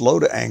gracious, slow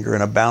to anger,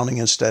 and abounding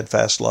in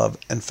steadfast love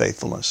and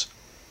faithfulness.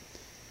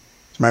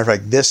 As a matter of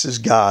fact, this is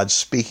God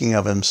speaking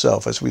of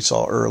Himself, as we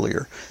saw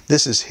earlier.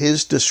 This is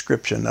His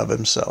description of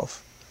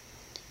Himself.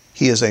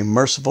 He is a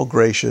merciful,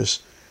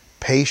 gracious,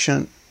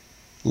 patient,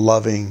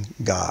 loving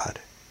God.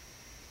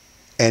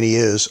 And He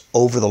is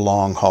over the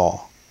long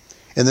haul.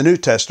 In the New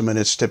Testament,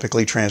 it's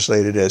typically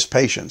translated as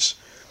patience.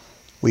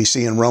 We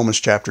see in Romans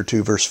chapter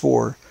 2, verse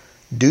 4,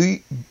 Do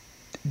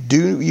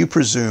you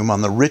presume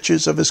on the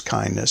riches of His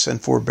kindness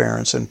and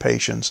forbearance and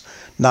patience,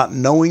 not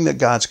knowing that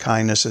God's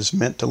kindness is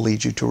meant to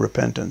lead you to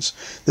repentance?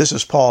 This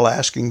is Paul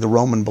asking the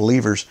Roman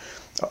believers,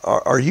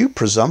 are you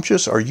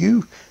presumptuous? Are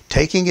you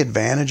taking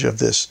advantage of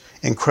this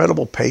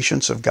incredible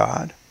patience of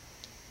God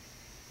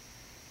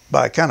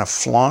by kind of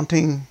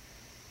flaunting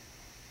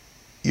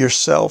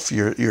yourself,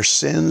 your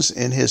sins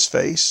in His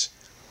face?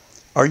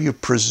 Are you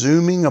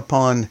presuming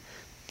upon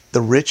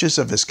the riches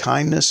of His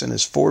kindness and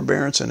His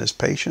forbearance and His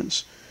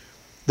patience?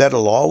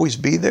 That'll always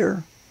be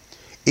there.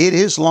 It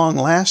is long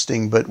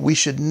lasting, but we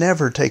should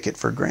never take it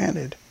for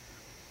granted.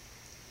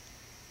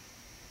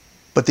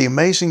 But the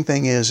amazing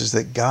thing is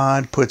that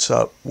God puts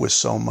up with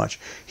so much.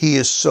 He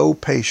is so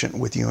patient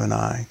with you and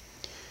I.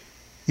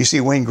 You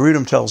see, Wayne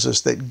Grudem tells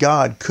us that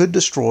God could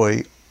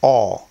destroy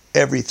all,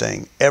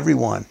 everything,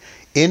 everyone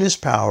in His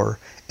power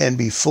and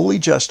be fully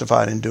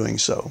justified in doing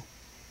so.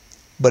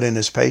 But in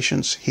His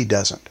patience, He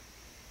doesn't.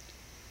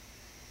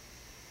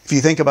 If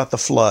you think about the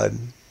flood,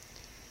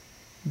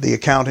 the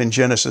account in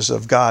Genesis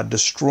of God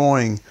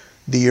destroying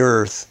the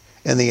earth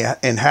and the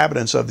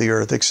inhabitants of the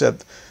earth,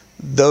 except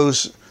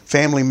those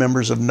family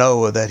members of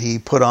Noah that He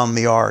put on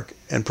the ark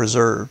and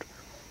preserved.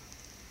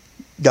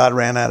 God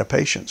ran out of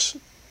patience.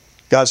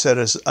 God said,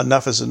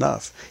 enough is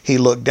enough. He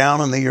looked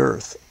down on the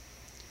earth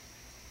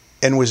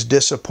and was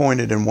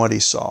disappointed in what He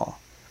saw.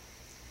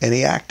 And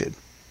He acted.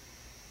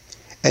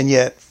 And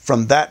yet,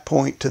 from that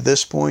point to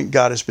this point,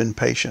 God has been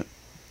patient.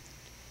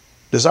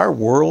 Does our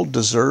world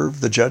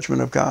deserve the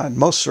judgment of God?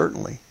 Most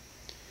certainly.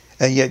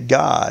 And yet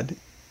God,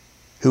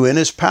 who in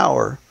His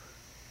power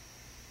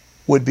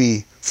would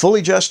be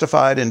fully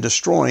justified in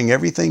destroying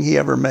everything He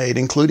ever made,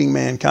 including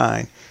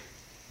mankind,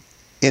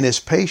 in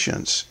His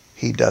patience,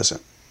 He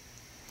doesn't.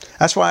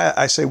 That's why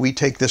I say we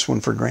take this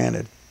one for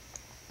granted.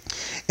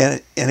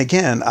 And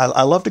again,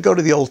 I love to go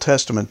to the Old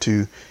Testament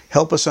to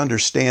help us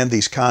understand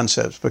these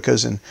concepts,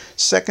 because in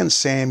 2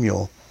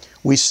 Samuel,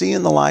 we see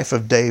in the life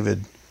of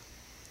David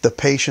the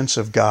patience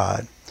of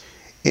God.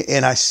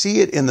 And I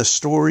see it in the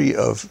story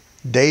of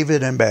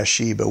David and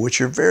Bathsheba, which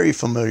you're very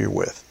familiar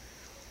with.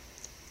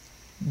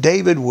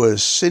 David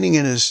was sitting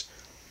in his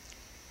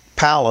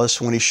palace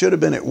when he should have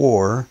been at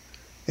war,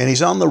 and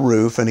he's on the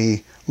roof, and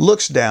he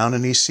looks down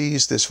and he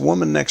sees this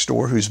woman next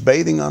door who's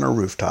bathing on a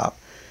rooftop,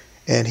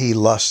 and he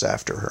lusts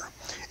after her.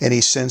 And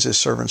he sends his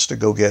servants to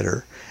go get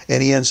her,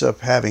 and he ends up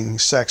having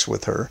sex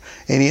with her,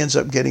 and he ends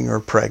up getting her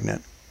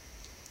pregnant.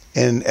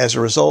 And as a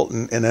result,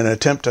 in an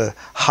attempt to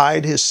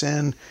hide his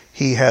sin,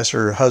 he has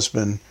her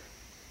husband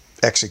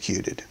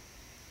executed.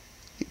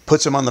 He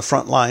puts him on the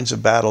front lines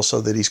of battle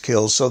so that he's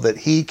killed, so that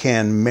he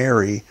can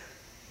marry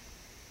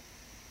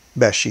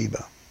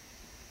Bathsheba.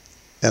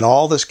 And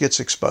all this gets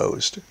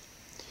exposed.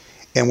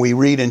 And we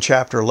read in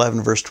chapter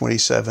 11, verse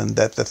 27,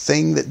 that the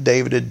thing that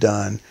David had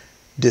done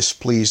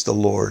displeased the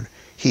Lord.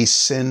 He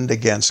sinned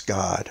against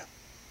God.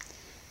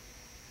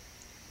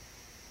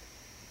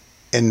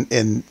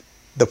 And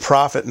the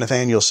prophet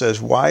Nathanael says,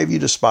 "Why have you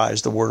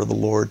despised the word of the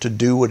Lord to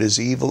do what is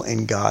evil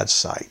in God's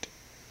sight?"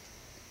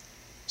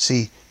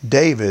 See,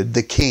 David,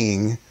 the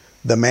king,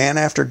 the man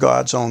after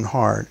God's own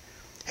heart,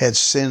 had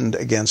sinned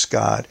against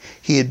God.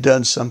 He had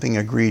done something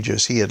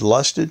egregious. He had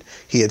lusted.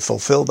 He had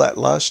fulfilled that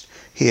lust.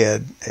 He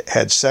had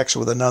had sex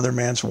with another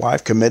man's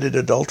wife, committed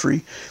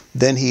adultery.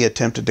 Then he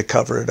attempted to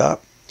cover it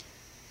up.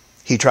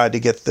 He tried to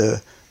get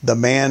the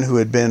man who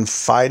had been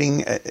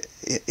fighting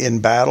in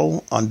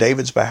battle on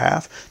David's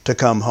behalf to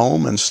come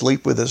home and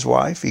sleep with his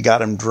wife. He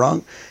got him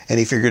drunk, and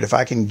he figured, if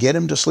I can get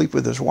him to sleep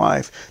with his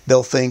wife,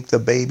 they'll think the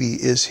baby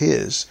is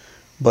his.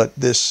 But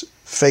this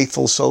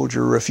faithful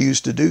soldier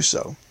refused to do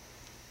so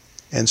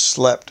and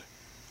slept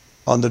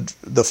on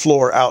the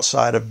floor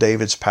outside of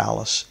David's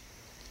palace.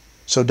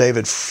 So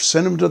David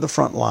sent him to the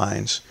front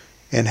lines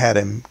and had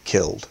him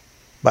killed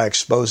by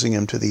exposing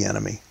him to the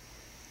enemy.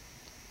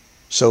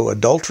 So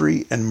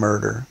adultery and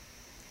murder.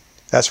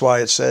 That's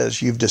why it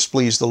says, you've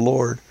displeased the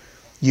Lord.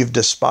 You've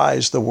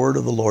despised the word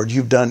of the Lord.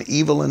 You've done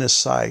evil in his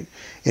sight.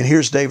 And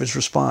here's David's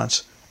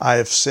response. I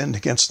have sinned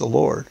against the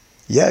Lord.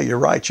 Yeah, you're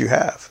right, you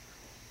have.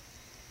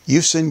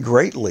 You've sinned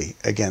greatly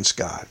against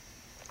God.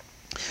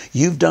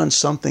 You've done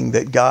something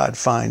that God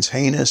finds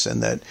heinous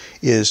and that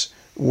is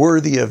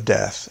worthy of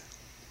death.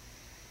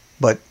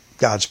 But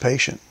God's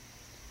patient.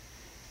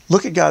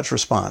 Look at God's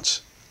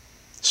response,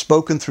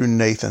 spoken through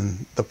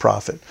Nathan the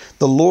prophet.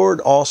 The Lord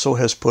also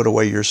has put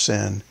away your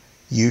sin.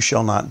 You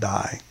shall not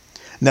die.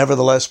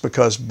 Nevertheless,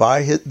 because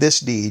by this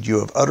deed you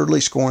have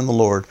utterly scorned the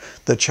Lord,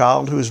 the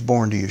child who is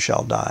born to you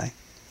shall die.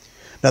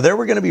 Now there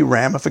were going to be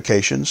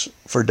ramifications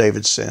for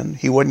David's sin.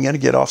 He wasn't going to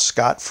get off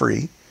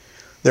scot-free.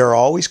 There are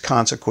always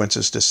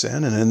consequences to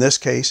sin, and in this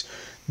case,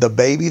 the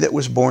baby that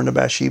was born to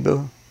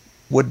Bathsheba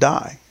would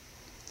die.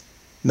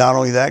 Not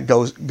only that,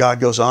 God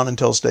goes on and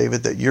tells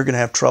David that you're going to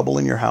have trouble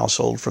in your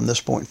household from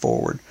this point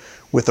forward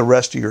with the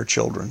rest of your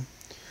children.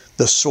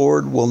 The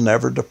sword will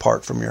never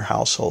depart from your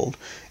household.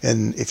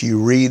 And if you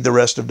read the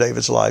rest of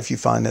David's life, you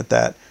find that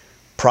that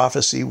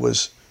prophecy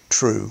was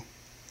true,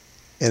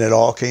 and it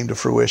all came to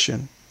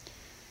fruition.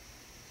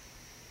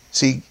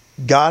 See,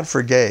 God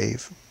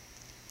forgave,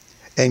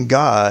 and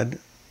God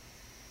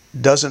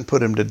doesn't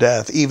put him to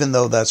death, even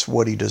though that's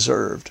what he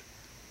deserved.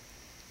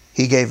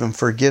 He gave him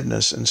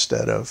forgiveness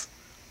instead of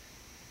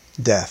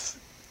death.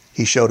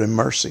 He showed him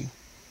mercy.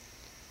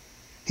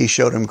 He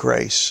showed him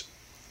grace.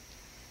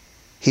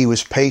 He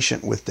was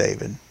patient with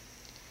David.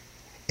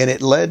 And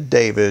it led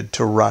David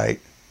to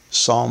write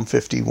Psalm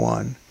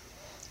 51.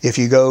 If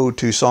you go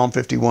to Psalm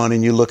 51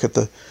 and you look at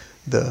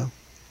the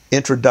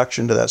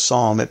introduction to that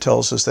psalm, it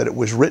tells us that it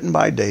was written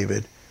by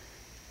David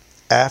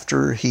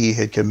after he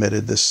had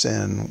committed the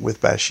sin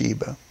with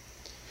Bathsheba.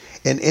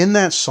 And in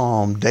that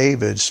psalm,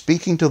 David,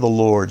 speaking to the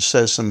Lord,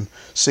 says some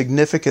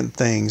significant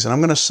things, and I'm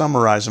going to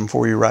summarize them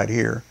for you right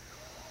here.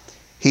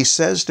 He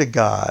says to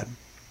God,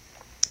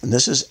 and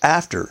this is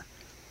after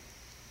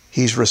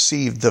he's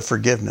received the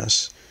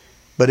forgiveness,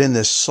 but in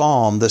this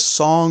psalm, the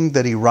song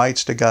that he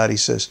writes to God, he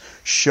says,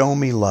 show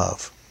me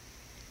love.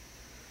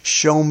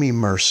 Show me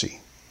mercy.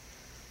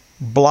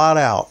 Blot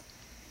out,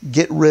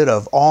 get rid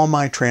of all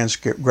my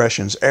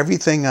transgressions,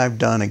 everything I've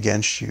done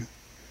against you.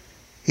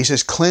 He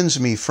says, cleanse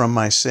me from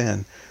my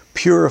sin,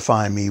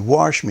 purify me,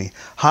 wash me,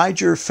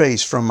 hide your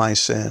face from my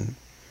sin.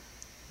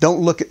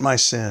 Don't look at my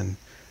sin.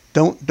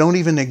 Don't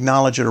even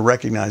acknowledge it or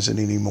recognize it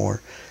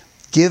anymore.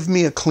 Give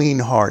me a clean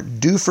heart.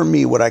 Do for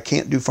me what I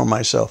can't do for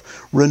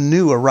myself.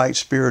 Renew a right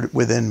spirit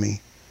within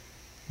me.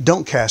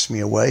 Don't cast me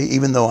away,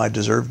 even though I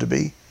deserve to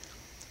be,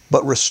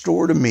 but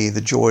restore to me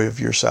the joy of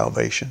your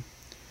salvation.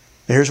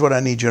 Now, here's what I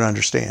need you to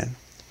understand.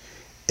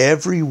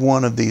 Every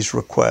one of these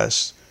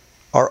requests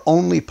are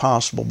only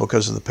possible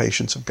because of the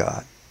patience of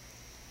God.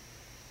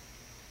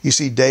 You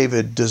see,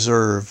 David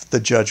deserved the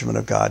judgment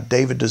of God.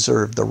 David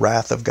deserved the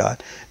wrath of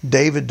God.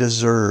 David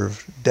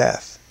deserved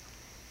death.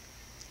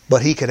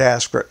 But he could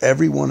ask for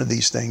every one of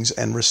these things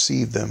and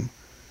receive them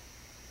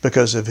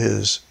because of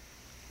his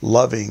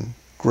loving,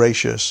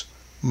 gracious,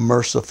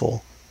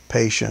 merciful,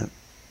 patient,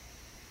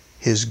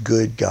 his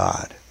good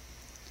God.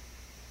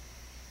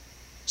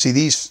 See,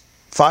 these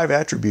 5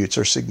 attributes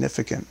are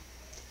significant,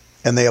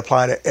 and they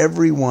apply to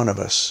every one of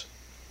us.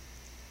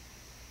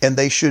 And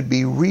they should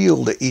be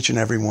real to each and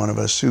every one of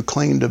us who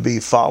claim to be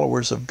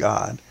followers of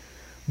God,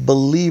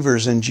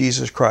 believers in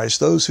Jesus Christ,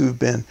 those who've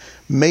been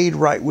made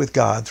right with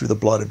God through the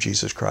blood of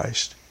Jesus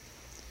Christ.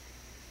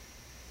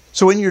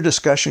 So in your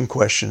discussion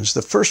questions,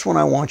 the first one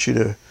I want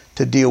you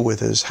to deal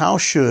with is, how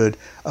should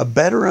a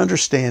better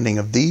understanding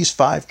of these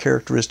 5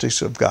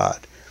 characteristics of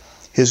God,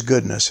 his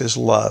goodness, his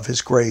love,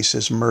 his grace,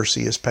 his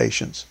mercy, his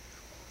patience,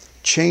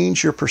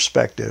 change your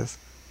perspective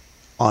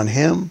on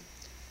him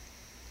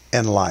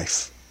and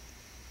life?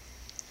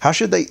 How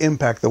should they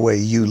impact the way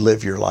you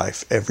live your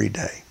life every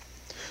day?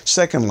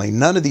 Secondly,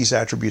 none of these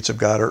attributes of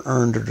God are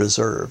earned or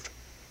deserved.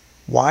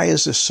 Why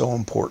is this so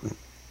important?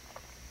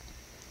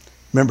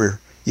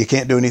 Remember, you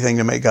can't do anything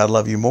to make God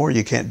love you more.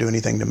 You can't do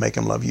anything to make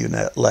him love you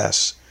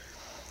less.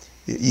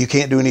 You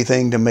can't do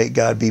anything to make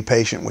God be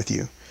patient with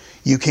you.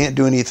 You can't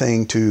do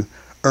anything to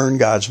earn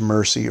God's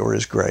mercy or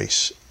his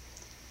grace.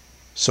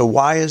 So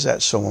why is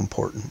that so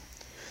important?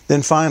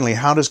 Then finally,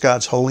 how does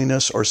God's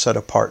holiness or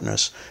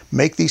set-apartness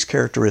make these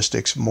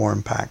characteristics more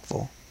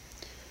impactful?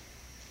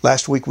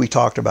 Last week we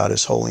talked about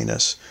his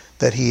holiness,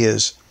 that he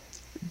is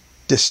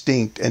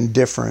distinct and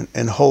different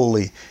and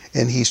holy,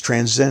 and he's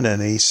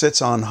transcendent, and he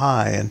sits on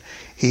high, and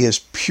he is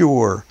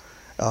pure,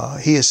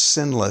 he is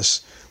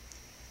sinless.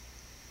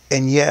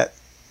 And yet,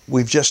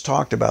 we've just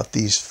talked about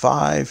these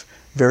 5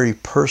 very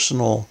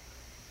personal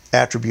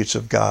attributes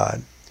of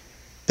God,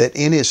 that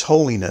in his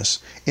holiness,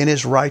 in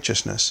his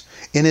righteousness,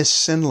 in his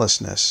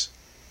sinlessness,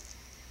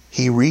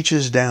 he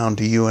reaches down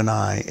to you and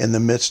I in the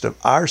midst of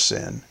our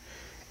sin,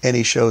 and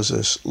he shows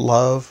us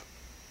love,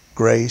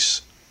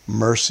 grace,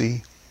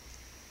 mercy,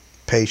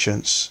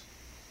 patience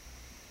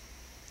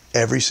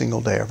every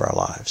single day of our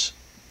lives.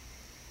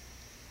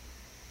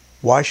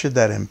 Why should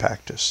that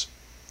impact us?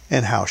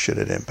 And how should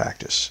it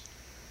impact us?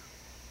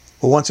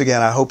 Well, once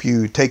again, I hope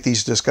you take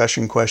these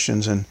discussion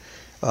questions and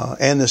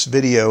this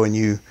video and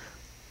you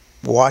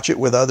watch it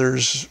with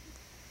others,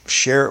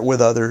 share it with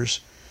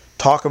others,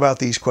 talk about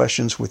these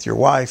questions with your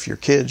wife, your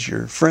kids,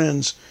 your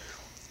friends,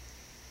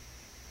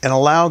 and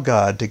allow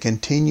God to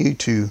continue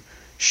to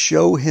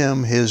show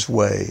you His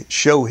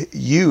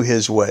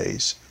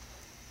ways,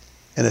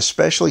 and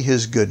especially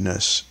His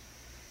goodness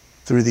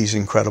through these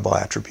incredible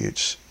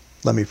attributes.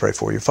 Let me pray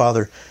for you.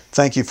 Father,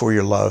 thank you for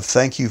your love.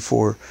 Thank you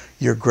for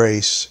your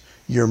grace,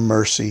 your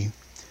mercy.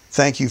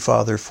 Thank you,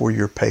 Father, for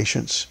your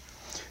patience.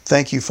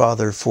 Thank you,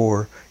 Father,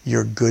 for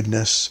your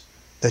goodness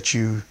that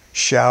you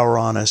shower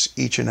on us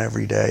each and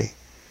every day.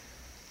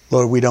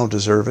 Lord, we don't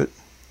deserve it.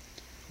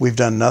 We've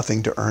done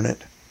nothing to earn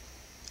it.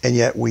 And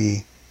yet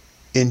we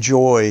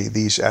enjoy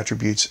these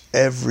attributes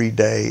every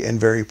day in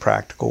very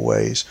practical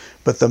ways.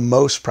 But the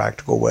most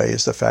practical way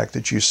is the fact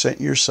that you sent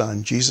your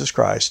Son, Jesus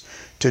Christ,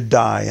 to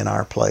die in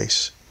our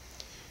place.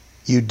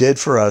 You did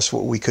for us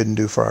what we couldn't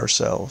do for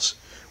ourselves.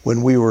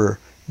 When we were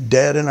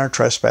dead in our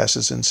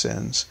trespasses and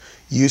sins,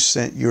 you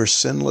sent your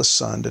sinless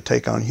Son to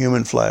take on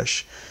human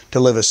flesh, to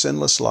live a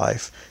sinless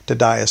life, to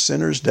die a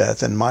sinner's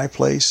death in my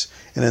place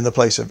and in the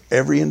place of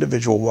every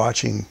individual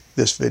watching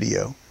this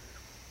video.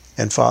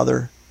 And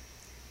Father,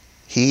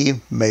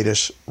 He made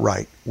us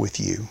right with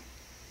you.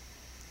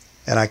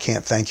 And I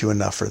can't thank you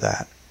enough for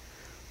that.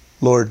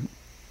 Lord,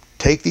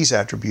 take these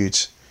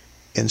attributes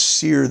and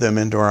sear them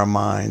into our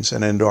minds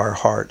and into our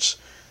hearts,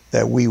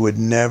 that we would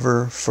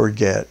never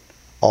forget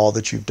all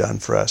that you've done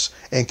for us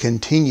and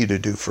continue to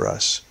do for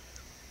us.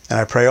 And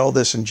I pray all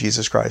this in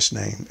Jesus Christ's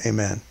name.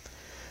 Amen.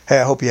 Hey,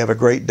 I hope you have a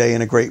great day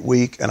and a great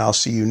week, and I'll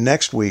see you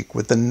next week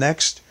with the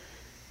next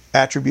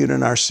attribute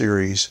in our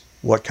series,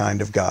 What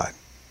Kind of God?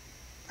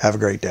 Have a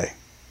great day.